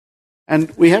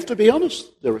 And we have to be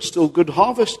honest, there are still good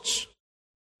harvests,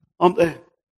 aren't there?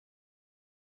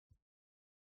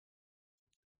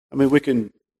 I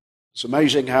mean, it's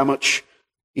amazing how much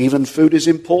even food is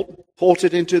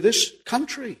imported into this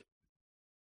country.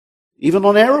 Even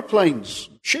on aeroplanes,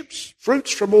 ships,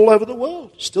 fruits from all over the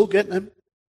world, still getting them.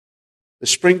 The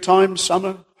springtime,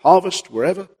 summer, harvest,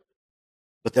 wherever.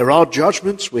 But there are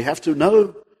judgments we have to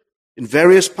know in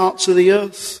various parts of the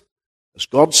earth. As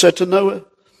God said to Noah,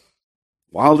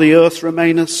 while the earth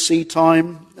remaineth, seed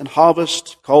time and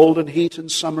harvest, cold and heat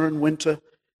and summer and winter,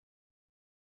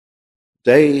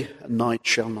 day and night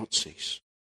shall not cease.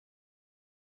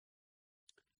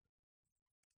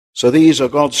 So these are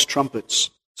God's trumpets.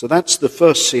 So that's the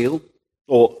first seal,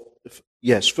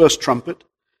 first trumpet,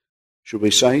 should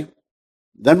we say.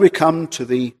 Then we come to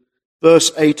the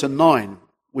verse 8 and 9,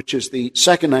 which is the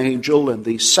second angel and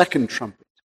the second trumpet.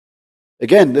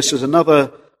 Again, this is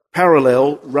another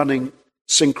parallel running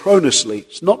synchronously.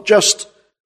 It's not just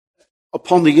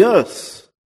upon the earth,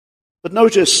 but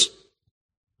notice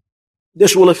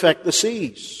this will affect the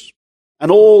seas and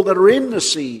all that are in the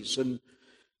seas and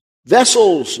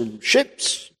vessels and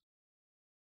ships.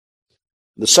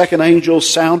 The second angel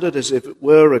sounded as if it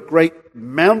were a great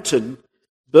mountain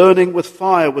burning with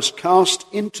fire was cast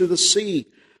into the sea,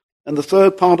 and the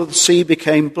third part of the sea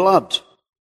became blood,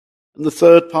 and the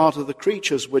third part of the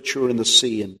creatures which were in the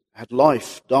sea and had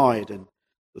life died, and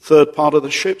the third part of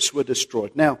the ships were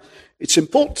destroyed. Now, it's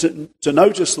important to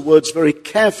notice the words very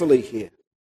carefully here.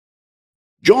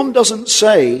 John doesn't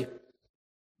say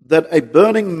that a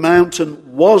burning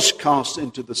mountain was cast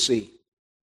into the sea.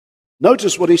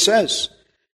 Notice what he says.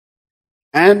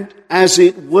 And as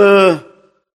it were,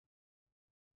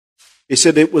 he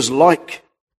said it was like.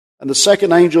 And the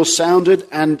second angel sounded,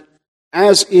 and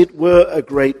as it were a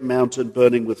great mountain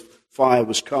burning with fire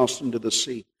was cast into the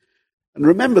sea. And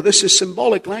remember, this is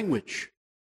symbolic language.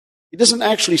 He doesn't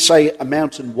actually say a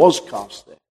mountain was cast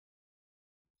there.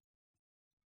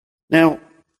 Now,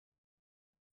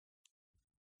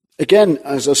 again,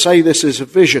 as I say, this is a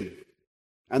vision.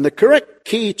 And the correct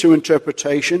key to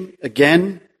interpretation,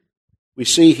 again, we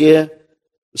see here,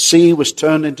 the sea was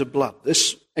turned into blood.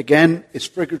 This, again, is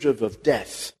figurative of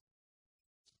death.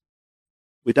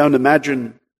 We don't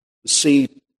imagine the sea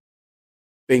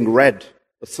being red,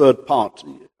 a third part.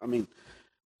 I mean,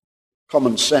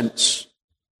 common sense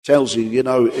tells you,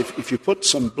 if you put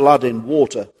some blood in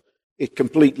water, it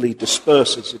completely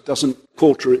disperses. It doesn't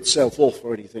quarter itself off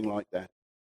or anything like that.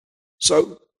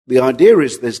 So the idea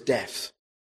is there's death.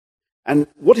 And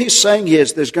what he's saying here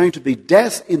is there's going to be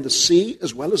death in the sea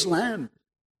as well as land.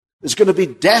 There's going to be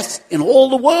death in all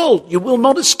the world. You will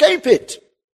not escape it.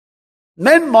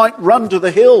 Men might run to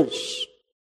the hills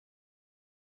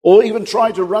or even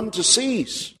try to run to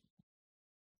seas.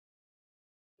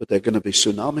 But there are going to be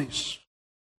tsunamis.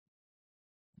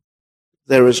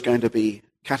 There is going to be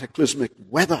cataclysmic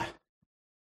weather.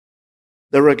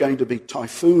 There are going to be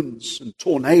typhoons and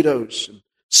tornadoes and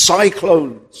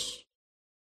cyclones.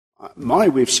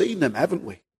 We've seen them, haven't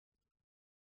we?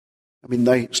 I mean,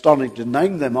 they're starting to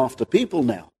name them after people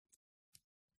now.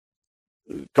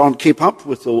 Can't keep up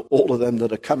with all of them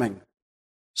that are coming,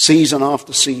 season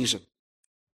after season.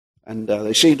 And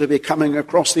they seem to be coming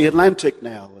across the Atlantic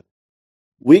now.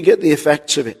 We get the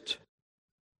effects of it.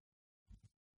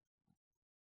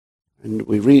 And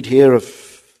we read here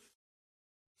of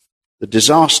the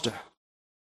disaster.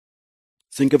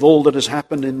 Think of all that has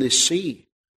happened in this sea.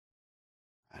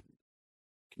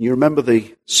 Can you remember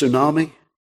the tsunami?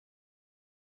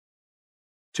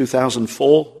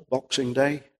 2004, Boxing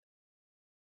Day.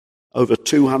 Over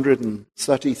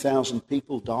 230,000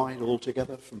 people died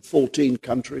altogether from 14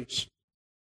 countries.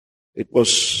 It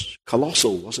was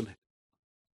colossal, wasn't it?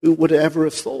 Who would ever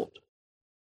have thought?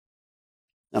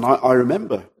 And I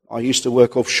remember I used to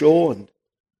work offshore, and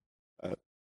a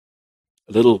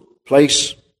little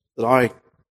place that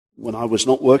when I was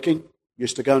not working,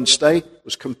 used to go and stay,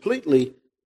 was completely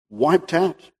wiped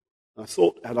out. I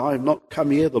thought, had I not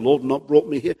come here, the Lord had not brought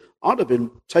me here, I'd have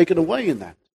been taken away in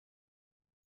that.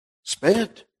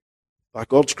 Spared by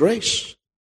God's grace.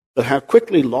 But how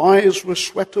quickly lives were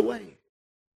swept away.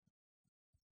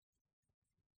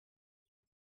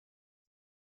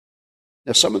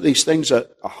 Now, some of these things are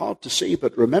hard to see,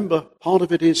 but remember, part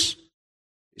of it is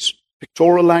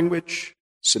pictorial language,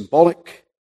 symbolic,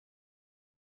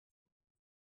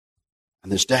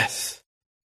 and there's death,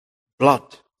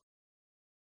 blood,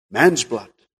 man's blood,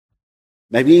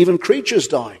 maybe even creatures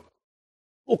dying,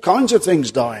 all kinds of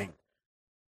things dying.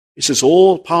 This is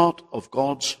all part of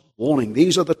God's warning.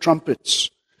 These are the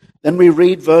trumpets. Then we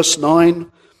read verse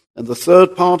 9, and the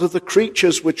third part of the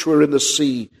creatures which were in the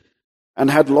sea and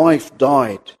had life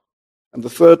died, and the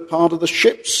third part of the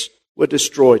ships were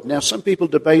destroyed. Now, some people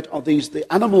debate, are these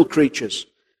the animal creatures?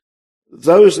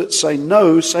 Those that say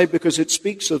no say because it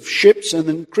speaks of ships and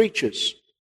then creatures,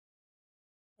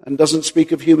 and doesn't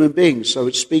speak of human beings, so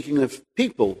it's speaking of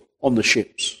people on the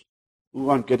ships. We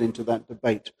won't get into that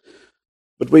debate.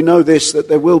 But we know this, that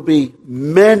there will be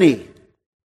many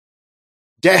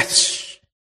deaths.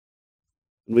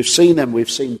 And we've seen them. We've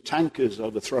seen tankers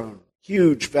overthrown,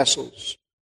 huge vessels.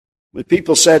 When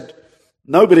people said,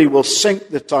 nobody will sink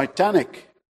the Titanic,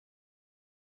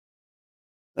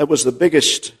 that was the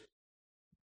biggest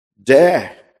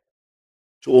dare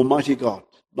to Almighty God.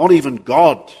 Not even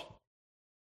God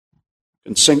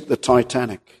can sink the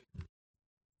Titanic.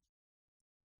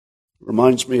 It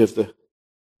reminds me of the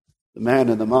man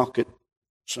in the market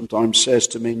sometimes says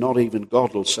to me, not even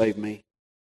God will save me.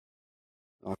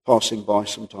 I'm passing by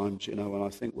sometimes, and I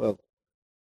think, well,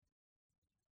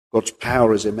 God's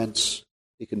power is immense.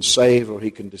 He can save or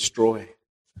he can destroy.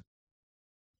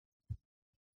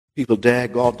 People dare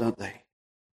God, don't they?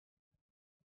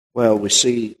 Well, we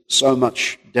see so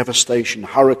much devastation,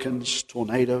 hurricanes,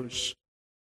 tornadoes.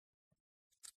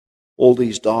 All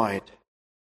these died.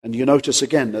 And you notice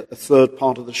again that a third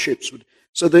part of the ships would...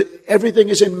 So that everything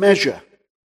is in measure.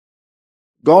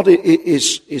 God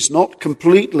is not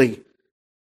completely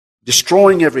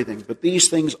destroying everything, but these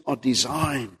things are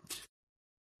designed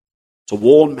to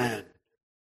warn man.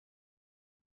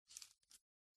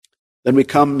 Then we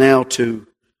come now to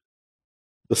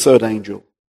the third angel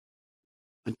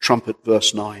and trumpet,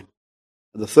 verse 9.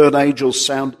 And the third angel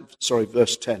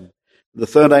verse 10. The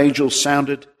third angel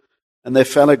sounded, and there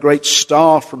fell a great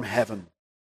star from heaven,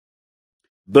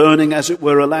 burning as it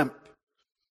were a lamp,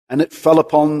 and it fell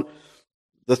upon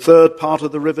the third part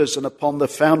of the rivers and upon the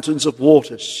fountains of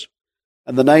waters.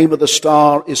 And the name of the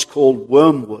star is called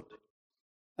Wormwood.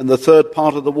 And the third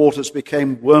part of the waters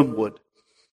became wormwood,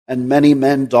 and many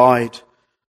men died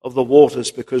of the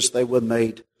waters because they were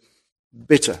made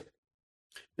bitter.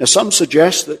 Now, some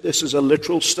suggest that this is a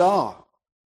literal star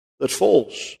that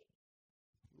falls.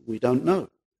 We don't know.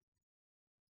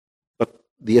 But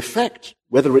the effect,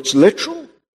 whether it's literal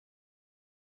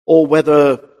or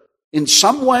whether in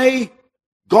some way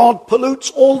God pollutes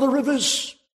all the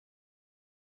rivers,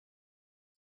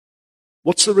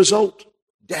 what's the result?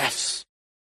 Death.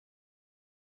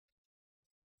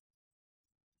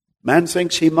 Man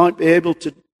thinks he might be able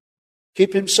to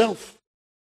keep himself,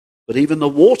 but even the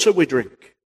water we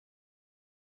drink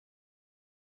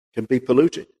can be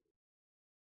polluted.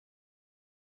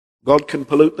 God can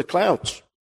pollute the clouds.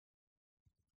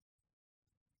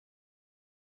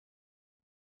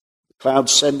 The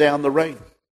clouds send down the rain,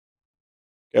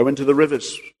 go into the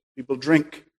rivers, people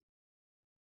drink.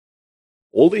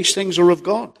 All these things are of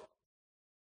God.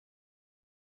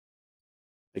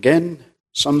 Again,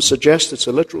 some suggest it's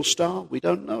a literal star. We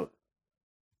don't know.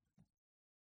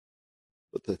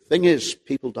 But the thing is,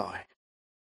 people die.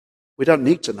 We don't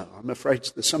need to know. I'm afraid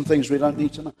there's some things we don't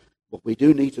need to know. But we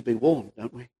do need to be warned,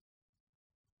 don't we?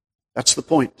 That's the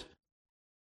point.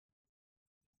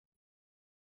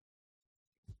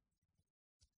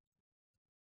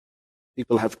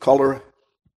 People have cholera.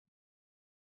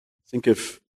 Think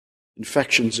of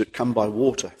infections that come by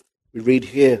water. We read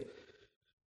here,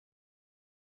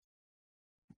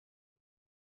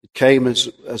 it came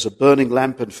as a burning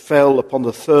lamp and fell upon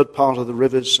the third part of the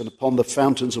rivers and upon the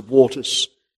fountains of waters.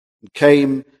 And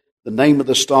came, the name of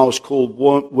the star was called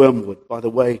Wormwood. By the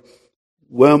way,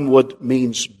 wormwood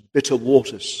means bitter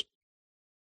waters.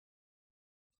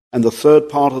 And the third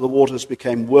part of the waters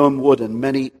became wormwood, and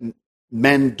many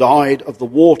men died of the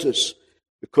waters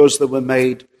because they were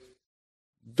made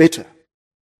bitter.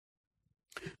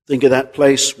 Think of that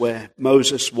place where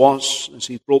Moses was as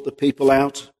he brought the people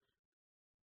out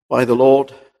by the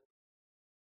Lord,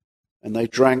 and they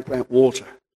drank that water,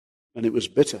 and it was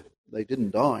bitter. They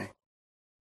didn't die.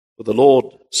 But the Lord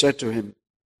said to him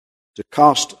to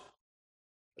cast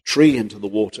a tree into the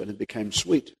water, and it became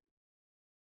sweet.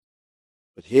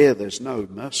 But here there's no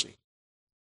mercy.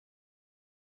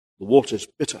 The water's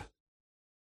bitter,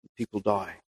 and people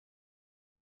die.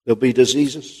 There'll be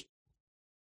diseases.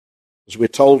 As we're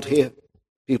told here,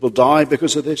 people die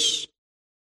because of this.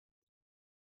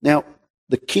 Now,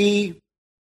 the key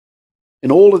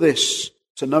in all of this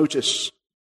to notice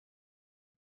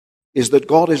is that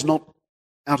God is not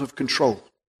out of control.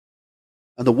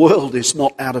 And the world is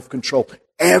not out of control.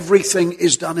 Everything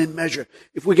is done in measure.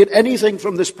 If we get anything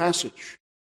from this passage,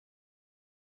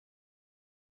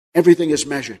 everything is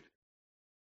measured.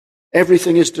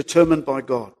 Everything is determined by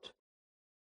God.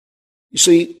 You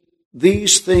see,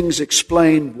 these things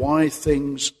explain why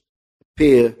things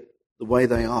appear the way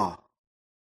they are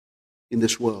in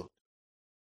this world.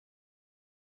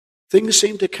 Things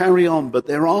seem to carry on, but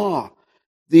there are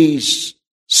these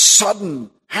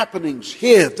sudden happenings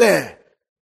here, there.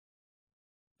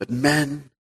 But men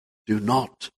do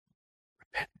not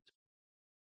repent.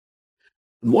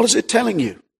 And what is it telling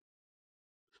you?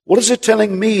 What is it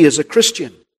telling me as a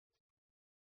Christian?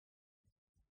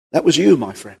 That was you,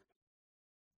 my friend.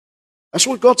 That's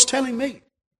what God's telling me.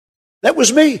 That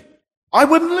was me. I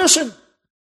wouldn't listen.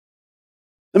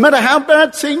 No matter how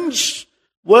bad things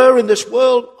were in this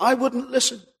world, I wouldn't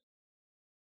listen.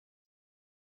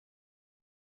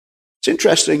 It's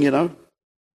interesting, you know.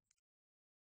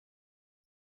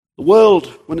 The world,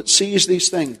 when it sees these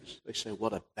things, they say,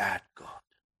 what a bad God.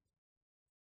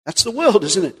 That's the world,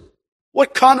 isn't it?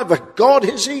 What kind of a God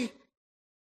is he?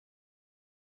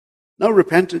 No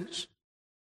repentance.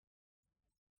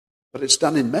 But it's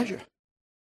done in measure.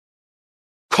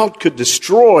 God could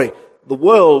destroy the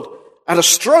world at a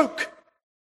stroke.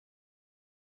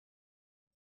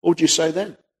 What would you say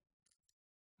then?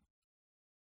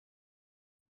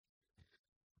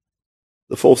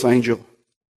 The fourth angel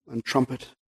and trumpet.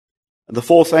 And the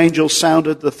fourth angel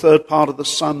sounded, the third part of the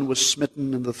sun was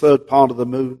smitten, and the third part of the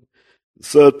moon, the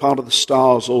third part of the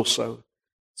stars also.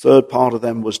 The third part of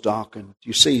them was darkened.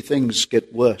 You see, things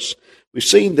get worse. We've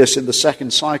seen this in the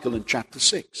second cycle in chapter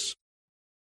 6.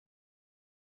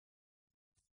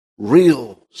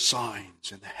 Real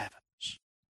signs in the heavens.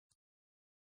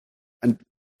 And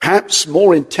perhaps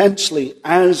more intensely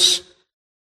as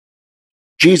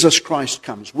Jesus Christ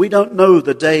comes. We don't know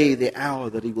the day, the hour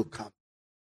that he will come.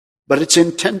 But it's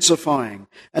intensifying.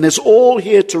 And it's all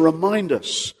here to remind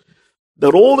us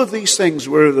that all of these things,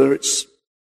 whether it's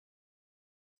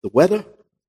the weather,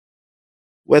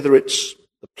 whether it's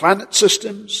the planet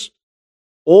systems,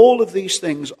 all of these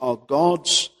things are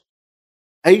God's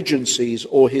agencies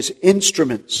or his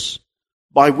instruments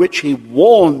by which he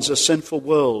warns a sinful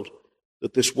world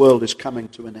that this world is coming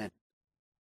to an end.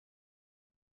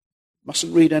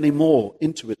 Mustn't read any more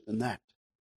into it than that.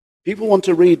 People want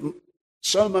to read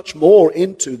so much more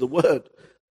into the word,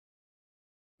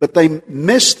 but they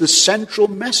miss the central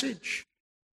message.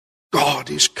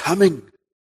 God is coming.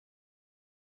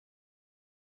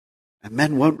 And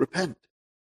men won't repent.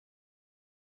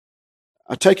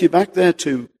 I take you back there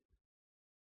to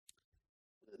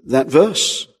that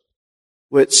verse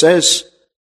where it says,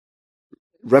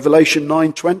 Revelation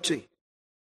 9:20,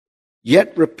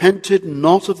 yet repented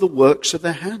not of the works of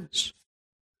their hands.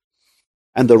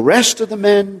 And the rest of the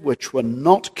men which were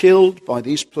not killed by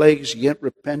these plagues yet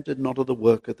repented not of the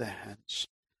work of their hands.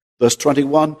 Verse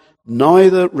 21,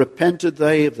 neither repented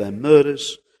they of their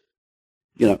murders.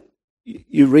 You know,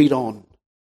 you read on.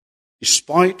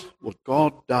 Despite what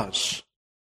God does,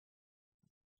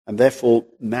 and therefore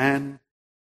man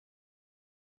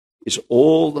is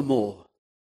all the more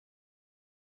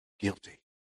guilty.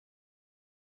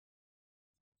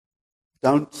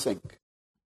 Don't think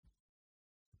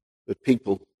that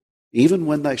people, even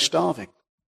when they're starving,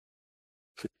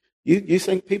 you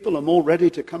think people are more ready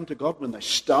to come to God when they're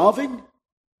starving?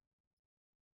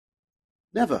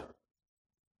 Never.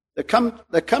 They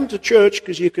come to church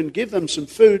because you can give them some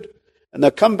food, and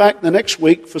they'll come back the next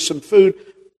week for some food,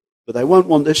 but they won't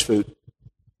want this food.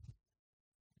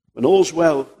 When all's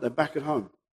well, they're back at home.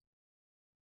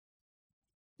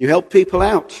 You help people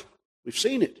out. We've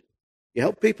seen it. You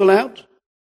help people out.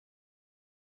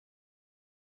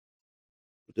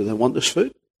 But do they want this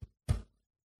food?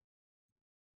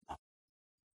 No.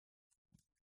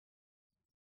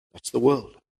 That's the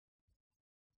world.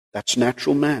 That's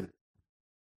natural man.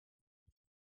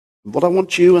 And what I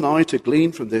want you and I to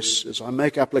glean from this as I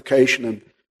make application and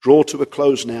draw to a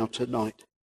close now tonight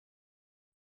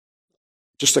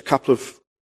Just a couple of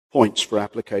points for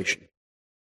application.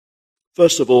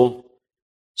 First of all,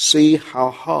 see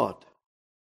how hard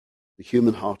the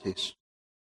human heart is.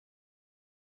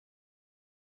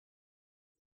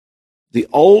 The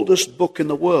oldest book in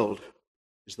the world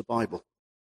is the Bible.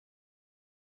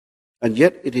 And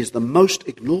yet it is the most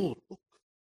ignored book.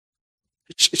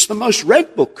 It's the most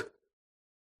read book.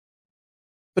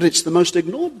 But it's the most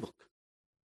ignored book.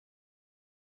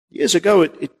 Years ago,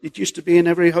 it used to be in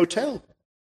every hotel.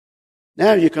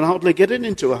 Now you can hardly get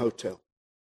into a hotel.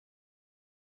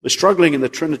 We're struggling in the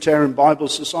Trinitarian Bible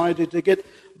Society to get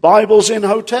Bibles in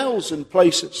hotels and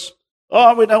places.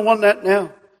 Oh, we don't want that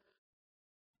now.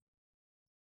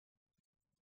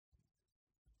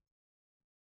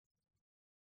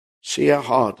 See how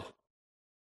hard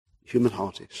the human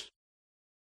heart is.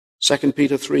 2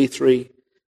 Peter 3:3,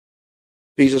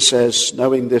 Peter says,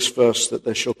 knowing this verse, that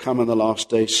there shall come in the last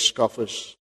days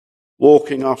scoffers,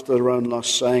 walking after their own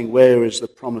lusts, saying, where is the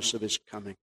promise of his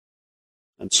coming?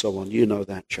 And so on. You know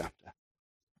that chapter.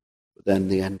 But then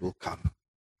the end will come.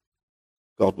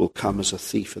 God will come as a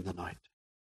thief in the night.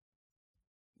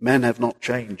 Men have not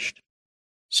changed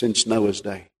since Noah's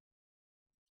day.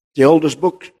 The oldest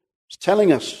book is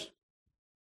telling us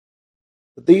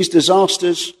that these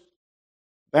disasters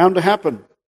are bound to happen.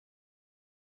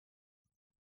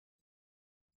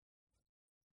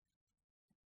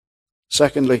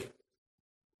 Secondly,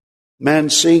 man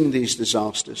seeing these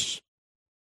disasters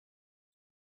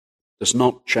does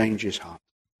not change his heart.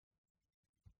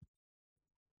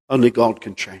 Only God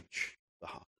can change the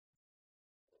heart.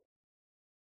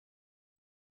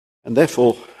 And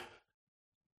therefore,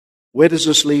 where does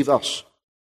this leave us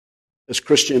as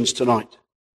Christians tonight?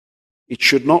 It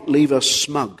should not leave us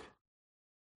smug.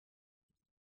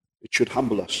 It should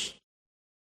humble us.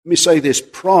 Let me say this,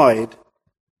 pride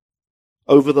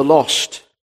over the lost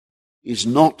is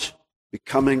not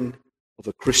becoming of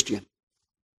a Christian.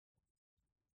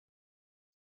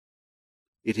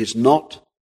 It is not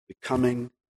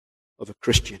becoming of a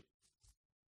Christian.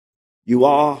 You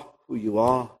are who you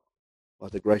are by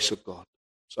the grace of God.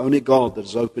 It's only God that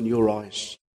has opened your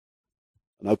eyes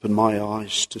and opened my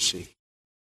eyes to see.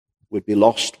 We'd be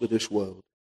lost with this world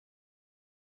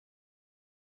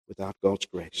without God's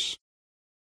grace.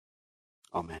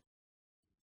 Amen.